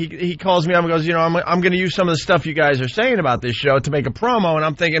Manelli, he calls me up and goes, I'm going to use some of the stuff you guys are saying about this show to make a promo. And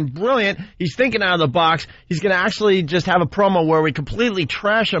I'm thinking, brilliant. He's thinking out of the box. He's going to actually just have a promo where we completely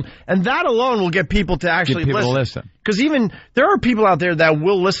trash him. And that alone will get people to actually listen. Because even there are people out there that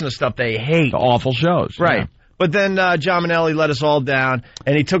will listen to stuff they hate. The awful shows. Right. Yeah. But then John Manelli let us all down,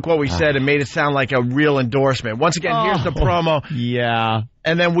 and he took what we said and made it sound like a real endorsement. Once again, here's the promo. Yeah.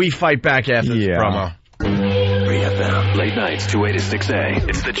 And then we fight back after this promo. 3FM, late nights 2A to 6A.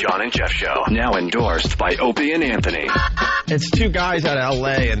 It's the John and Jeff Show. Now endorsed by Opie and Anthony. It's two guys out of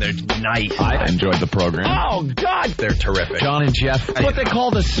L.A. and they're nice. I enjoyed the program. Oh, God, they're terrific. John and Jeff. It's what they call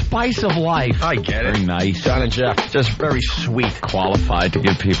the spice of life. I get it. Very nice. John and Jeff, just very sweet. Qualified to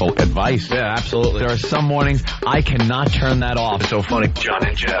give people advice. Yeah, absolutely. There are some mornings I cannot turn that off. It's so funny. John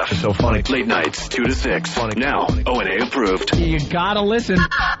and Jeff. It's so funny. Late nights 2 to 6. Funny. Now, O&A approved. You gotta listen.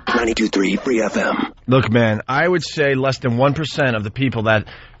 92.3 3FM. Look, man, I would say less than 1% of the people that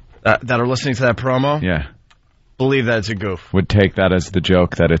are listening to that promo believe that it's a goof. Would take that as the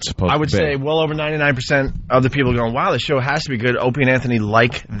joke that it's supposed to be. I would say well over 99% of the people going, wow, this show has to be good. Opie and Anthony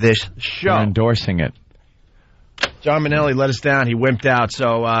like this show. They're endorsing it. John Manelli let us down. He wimped out,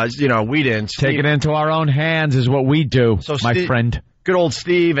 so, we didn't. Take it into our own hands is what we do, my friend. Good old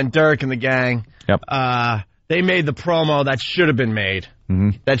Steve and Dirk and the gang. Yep. They made the promo that should have been made.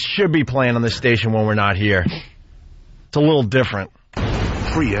 Mm-hmm. That should be playing on this station when we're not here. It's a little different.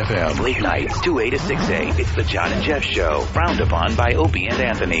 3FM, late nights, 2A to 6A. It's the John and Jeff Show, frowned upon by Opie and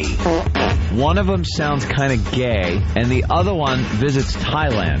Anthony. One of them sounds kind of gay, and the other one visits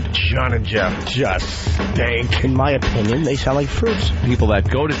Thailand. John and Jeff just stink. In my opinion, they sound like fruits. People that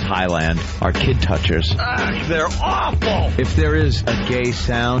go to Thailand are kid touchers. They're awful. If there is a gay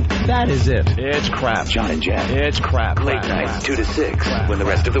sound, that is it. It's crap. John and Jeff. It's crap. Late nights, 2 to 6, when the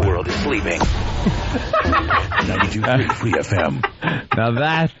rest of the world is sleeping. 92.3 3FM.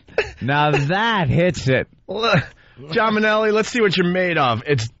 Now that hits it. John Manelli, let's see what you're made of.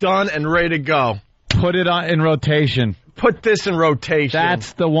 It's done and ready to go. Put it in rotation. Put this in rotation.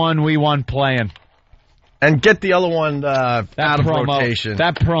 That's the one we want playing. And get the other one out of rotation.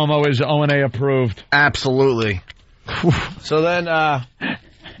 That promo is O&A approved. Absolutely. So then,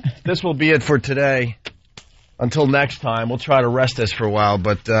 this will be it for today. Until next time, we'll try to rest this for a while.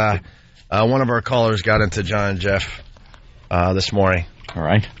 But one of our callers got into John and Jeff this morning. All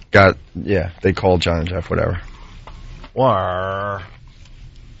right. They called John and Jeff, whatever.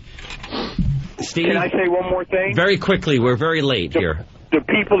 Steve, can I say one more thing? Very quickly, we're very late here. The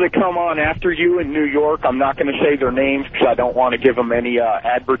people that come on after you in New York, I'm not going to say their names because I don't want to give them any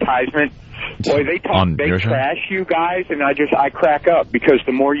advertisement. Boy, they trash you guys, and I crack up because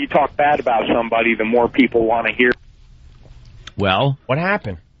the more you talk bad about somebody, the more people want to hear. Well, what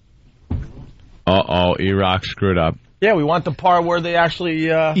happened? Iraq screwed up. Yeah, we want the part where they actually...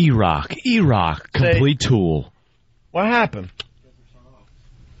 Iraq, complete tool. What happened?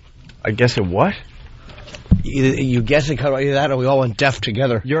 I guess it what? You guess it cut either that or we all went deaf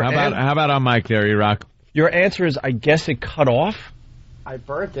together. How about on mic there, Iraq? Your answer is, I guess it cut off? I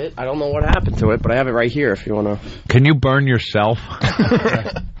burnt it. I don't know what happened to it, but I have it right here if you want to. Can you burn yourself?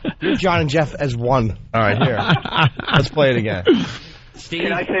 John and Jeff as one. All right, here. Let's play it again. Steve,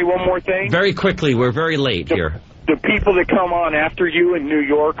 can I say one more thing? Very quickly, we're very late here. The people that come on after you in New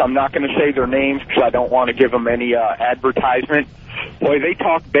York, I'm not going to say their names because I don't want to give them any advertisement. Boy, they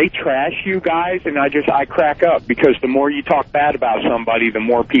trash you guys, and I crack up because the more you talk bad about somebody, the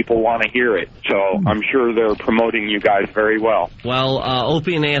more people want to hear it. So I'm sure they're promoting you guys very well. Well,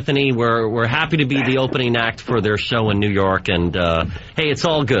 Opie and Anthony, we're happy to be the opening act for their show in New York, and hey, it's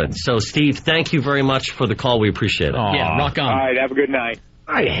all good. So, Steve, thank you very much for the call. We appreciate it. Aww. Yeah, rock on. All right, have a good night.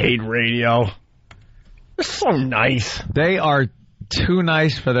 I hate radio. They're so nice. They are too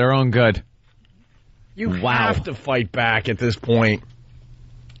nice for their own good. You have to fight back at this point.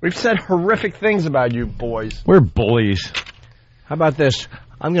 We've said horrific things about you boys. We're bullies. How about this?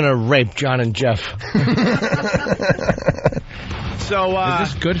 I'm going to rape John and Jeff. So, is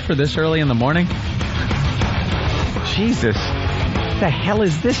this good for this early in the morning? Jesus. What the hell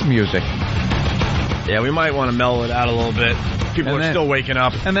is this music? Yeah, we might want to mellow it out a little bit. People are still waking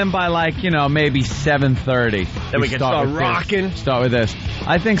up. And then by maybe 7:30. Then we can start with rocking. This. Start with this.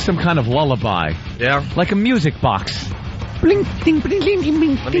 I think some kind of lullaby. Yeah. Like a music box. Bling, ding, bling, ding, ding,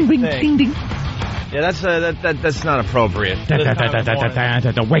 ding, ding, ding, ding, ding. Yeah, that's not appropriate. Wake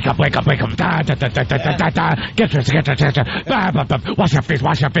up. Get dressed. Wash your face,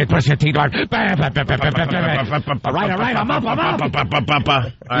 brush your teeth. All right, I'm up.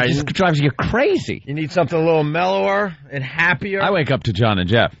 It just drives you crazy. You need something a little mellower and happier. I wake up to John and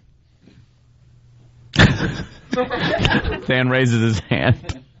Jeff. Dan raises his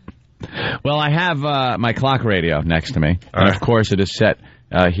hand. Well, I have my clock radio next to me. And, of course, it is set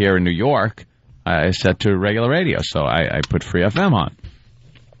here in New York. It's set to regular radio, so I put Free FM on.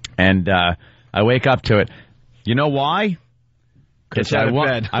 And I wake up to it. You know why? Because I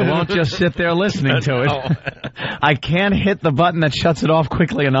won't just sit there listening to it. I can't hit the button that shuts it off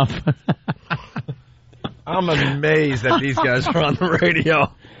quickly enough. I'm amazed that these guys are on the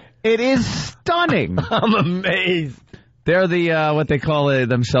radio. It is stunning. I'm amazed. They're the what they call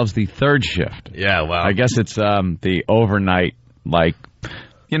themselves the third shift. Yeah, wow. I guess it's the overnight,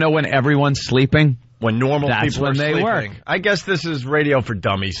 when everyone's sleeping. When normal that's people when are they sleeping. work. I guess this is radio for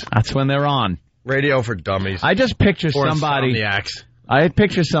dummies. That's when they're on. Radio for dummies. I just picture somebody. Insomniacs. I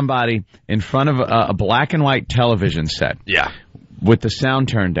picture somebody in front of a black and white television set. Yeah. With the sound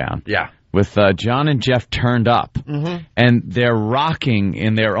turned down. Yeah. With John and Jeff turned up, and they're rocking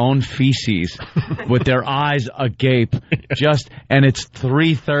in their own feces with their eyes agape, and it's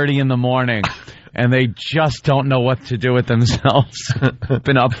 3:30 in the morning, and they just don't know what to do with themselves.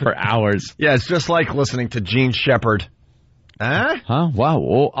 Been up for hours. Yeah, it's just like listening to Gene Shepard. Huh?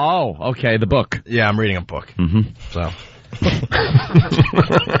 Wow. Oh, okay, the book. Yeah, I'm reading a book. So.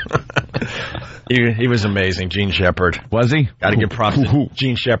 He was amazing, Gene Shepard. Was he? Got to give props to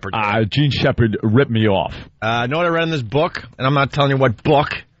Gene Shepard. Gene Shepard ripped me off. Know what I read in this book? And I'm not telling you what book.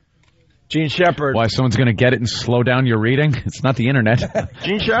 Gene Shepard. Why, someone's going to get it and slow down your reading? It's not the internet.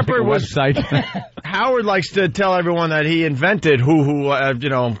 Gene Shepard was... website. Howard likes to tell everyone that he invented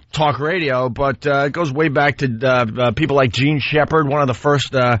talk radio, but it goes way back to people like Gene Shepard, one of the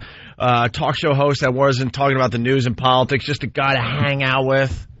first talk show hosts that wasn't talking about the news and politics, just a guy to hang out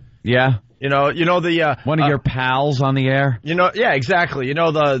with. Yeah. You know the one of your pals on the air. Yeah, exactly.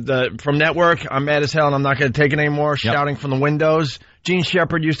 The from Network. I'm mad as hell and I'm not going to take it anymore. Yep. Shouting from the windows. Gene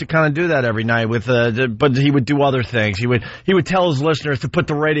Shepard used to kind of do that every night but he would do other things. He would tell his listeners to put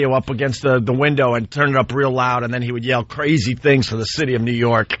the radio up against the window and turn it up real loud, and then he would yell crazy things for the city of New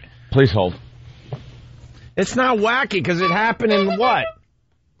York. Please hold. It's not wacky because it happened in what?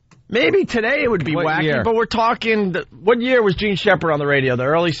 Maybe today it would be wacky, year? But we're talking... What year was Gene Shepard on the radio? The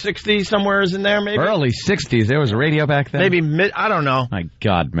early 60s, somewhere is in there, maybe? Early 60s. There was a radio back then? Maybe I don't know. My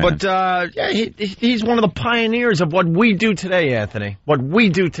God, man. But, he's one of the pioneers of what we do today, Anthony. What we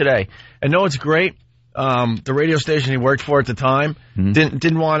do today. And it's great. The radio station he worked for at the time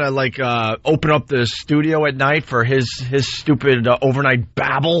didn't want to open up the studio at night for his stupid overnight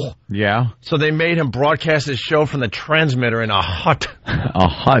babble. Yeah. So they made him broadcast his show from the transmitter in a hut. A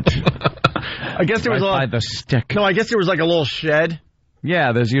hut. I guess there was by the stick. No, I guess there was a little shed.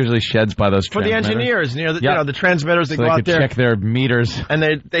 Yeah, there's usually sheds by those for the engineers near the transmitters. They go out there, check their meters, and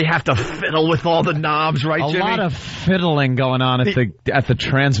they have to fiddle with all the knobs, right, Jimmy? A lot of fiddling going on at the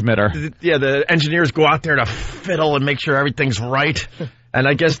transmitter. The engineers go out there to fiddle and make sure everything's right. And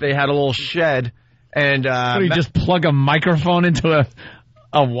I guess they had a little shed, and you just plug a microphone into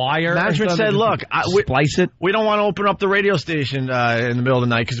a wire. Management said, "Look, splice it. We don't want to open up the radio station in the middle of the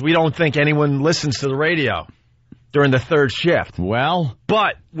night because we don't think anyone listens to the radio during the third shift." Well,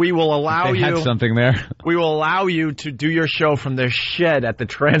 but we will allow you. Had something there. We will allow you to do your show from their shed at the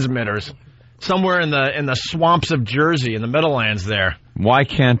transmitters, somewhere in the swamps of Jersey, in the Meadowlands. There. Why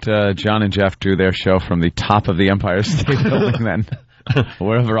can't John and Jeff do their show from the top of the Empire State Building then?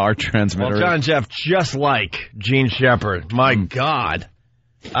 Wherever our transmitter is. John and Jeff, just like Gene Shepard. My God.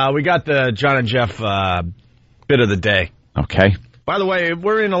 We got the John and Jeff bit of the day. Okay. By the way,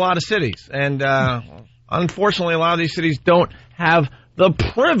 we're in a lot of cities, and unfortunately, a lot of these cities don't have the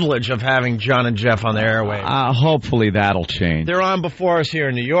privilege of having John and Jeff on the airwaves. Hopefully that'll change. They're on before us here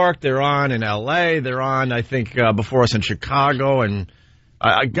in New York. They're on in L.A. They're on, I think, before us in Chicago. And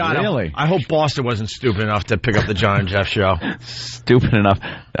really? I hope Boston wasn't stupid enough to pick up the John and Jeff show. Stupid enough.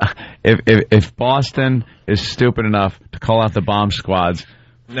 If Boston is stupid enough to call out the bomb squads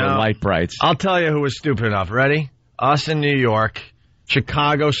for light brights. I'll tell you who was stupid enough. Ready? Us in New York.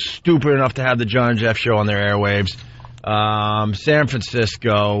 Chicago, stupid enough to have the John and Jeff show on their airwaves. San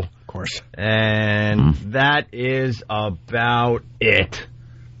Francisco. Of course. And that is about it.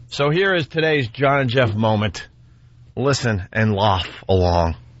 So here is today's John and Jeff moment. Listen and laugh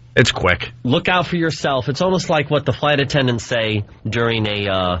along. It's quick. Look out for yourself. It's almost like what the flight attendants say during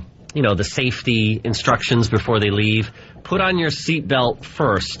the safety instructions before they leave. Put on your seatbelt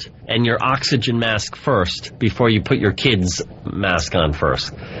first and your oxygen mask first before you put your kid's mask on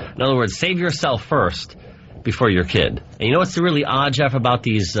first. In other words, save yourself first before your kid. And you know what's really odd, Jeff, about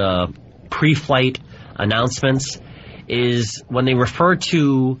these pre-flight announcements is when they refer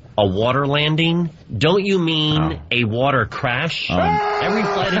to a water landing, don't you mean a water crash? Every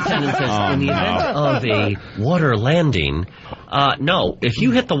flight attendant says, in the event of a water landing, no, if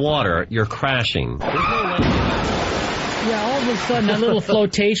you hit the water, you're crashing. There's no landing. Yeah, all of a sudden, that little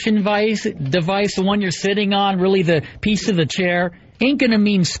flotation device, the one you're sitting on, really the piece of the chair, ain't going to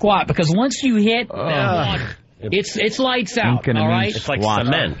mean squat, because once you hit that water, it's lights out, all right? It's like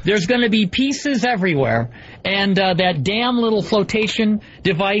cement. There's going to be pieces everywhere, and that damn little flotation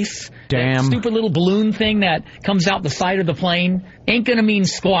device, that stupid little balloon thing that comes out the side of the plane, ain't going to mean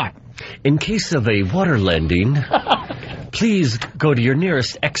squat. In case of a water landing, please go to your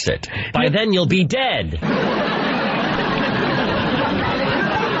nearest exit. By then, you'll be dead.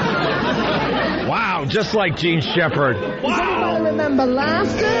 Wow, just like Gene Shepard. Does anybody remember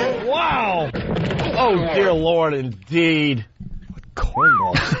last time? Wow. Oh, dear Lord, indeed. What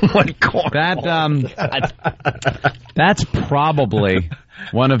cornballs. What cornballs. That's probably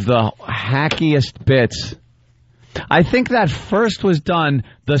one of the hackiest bits. I think that first was done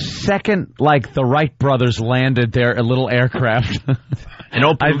the second, the Wright brothers landed their little aircraft.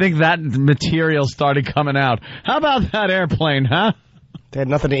 I think that material started coming out. How about that airplane, huh? They had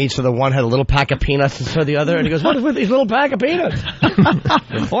nothing to eat, so the one had a little pack of peanuts, and so the other, and he goes, what is with these little pack of peanuts?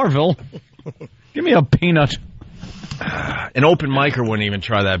 Orville, give me a peanut. An open micer wouldn't even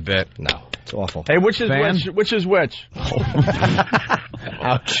try that bit. No, it's awful. Hey, which is which? Which is which?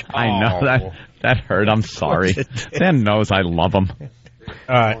 Ouch. I know, that hurt. I'm sorry. Dan knows I love him.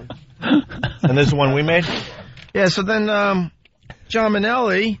 All right. And this is the one we made? Yeah, so then John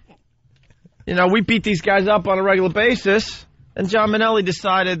Minnelli, we beat these guys up on a regular basis. And John Minnelli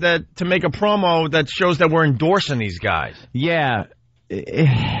decided that to make a promo that shows that we're endorsing these guys. Yeah.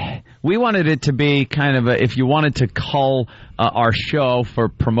 We wanted it to be kind of if you wanted to cull our show for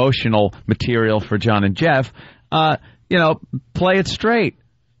promotional material for John and Jeff, play it straight.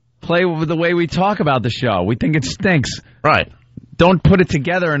 Play with the way we talk about the show. We think it stinks. Right. Don't put it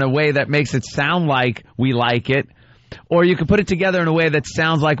together in a way that makes it sound like we like it. Or you could put it together in a way that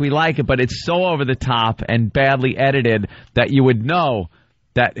sounds like we like it, but it's so over the top and badly edited that you would know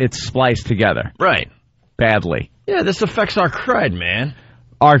that it's spliced together. Right. Badly. Yeah, this affects our cred, man.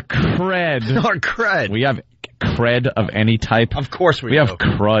 Our cred. Our cred. We have cred of any type. Of course we have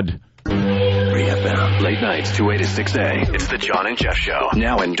crud. 3FM, late nights 2A to 6A. It's the John and Jeff Show.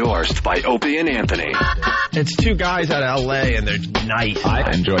 Now endorsed by Opie and Anthony. It's two guys out of L.A. and they're nice. I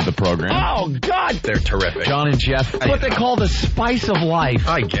enjoyed the program. Oh, God, they're terrific. John and Jeff. What they call the spice of life.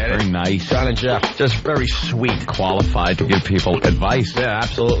 I get it. Very nice. John and Jeff, just very sweet. Qualified to give people advice. Yeah,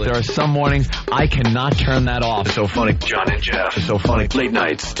 absolutely. There are some mornings I cannot turn that off. It's so funny. John and Jeff. It's so funny. Late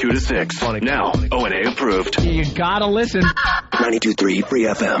nights 2 to 6. Funny. Now, O&A approved. You gotta listen. 92.3 Free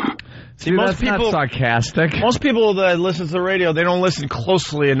FM. See, that's not sarcastic. Most people that listen to the radio, they don't listen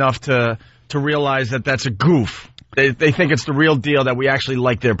closely enough to realize that that's a goof. They think it's the real deal, that we actually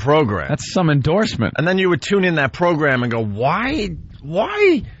like their program. That's some endorsement. And then you would tune in that program and go, why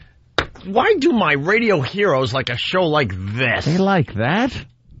do my radio heroes like a show like this? They like that?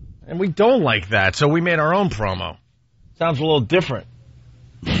 And we don't like that, so we made our own promo. Sounds a little different.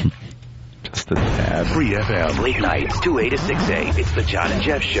 Just a tad. Free FM. Late nights, 2A to 6A. It's the John and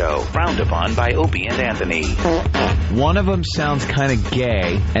Jeff Show. Frowned upon by Opie and Anthony. One of them sounds kind of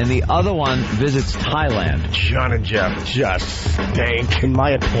gay, and the other one visits Thailand. John and Jeff just stink. In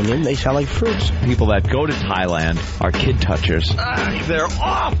my opinion, they sound like fruits. People that go to Thailand are kid touchers. They're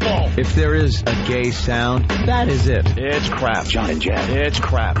awful. If there is a gay sound, that is it. It's crap. John and Jeff. It's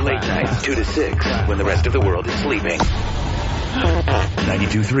crap. Late nights, 2 to 6, when the rest of the world is sleeping.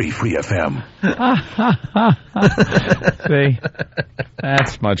 92.3 Free FM. See?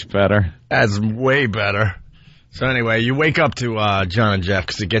 That's much better. That's way better. So anyway, you wake up to John and Jeff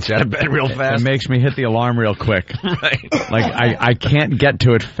because it gets you out of bed real fast. It makes me hit the alarm real quick. Right. Like, I can't get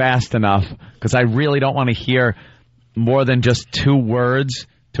to it fast enough because I really don't want to hear more than just 2 words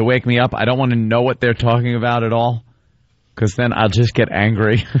to wake me up. I don't want to know what they're talking about at all because then I'll just get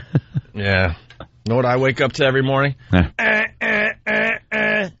angry. Yeah. Know what I wake up to every morning?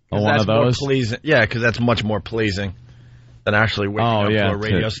 One of those? Pleasing. Yeah, because that's much more pleasing than actually waking up to a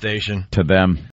radio station. To them.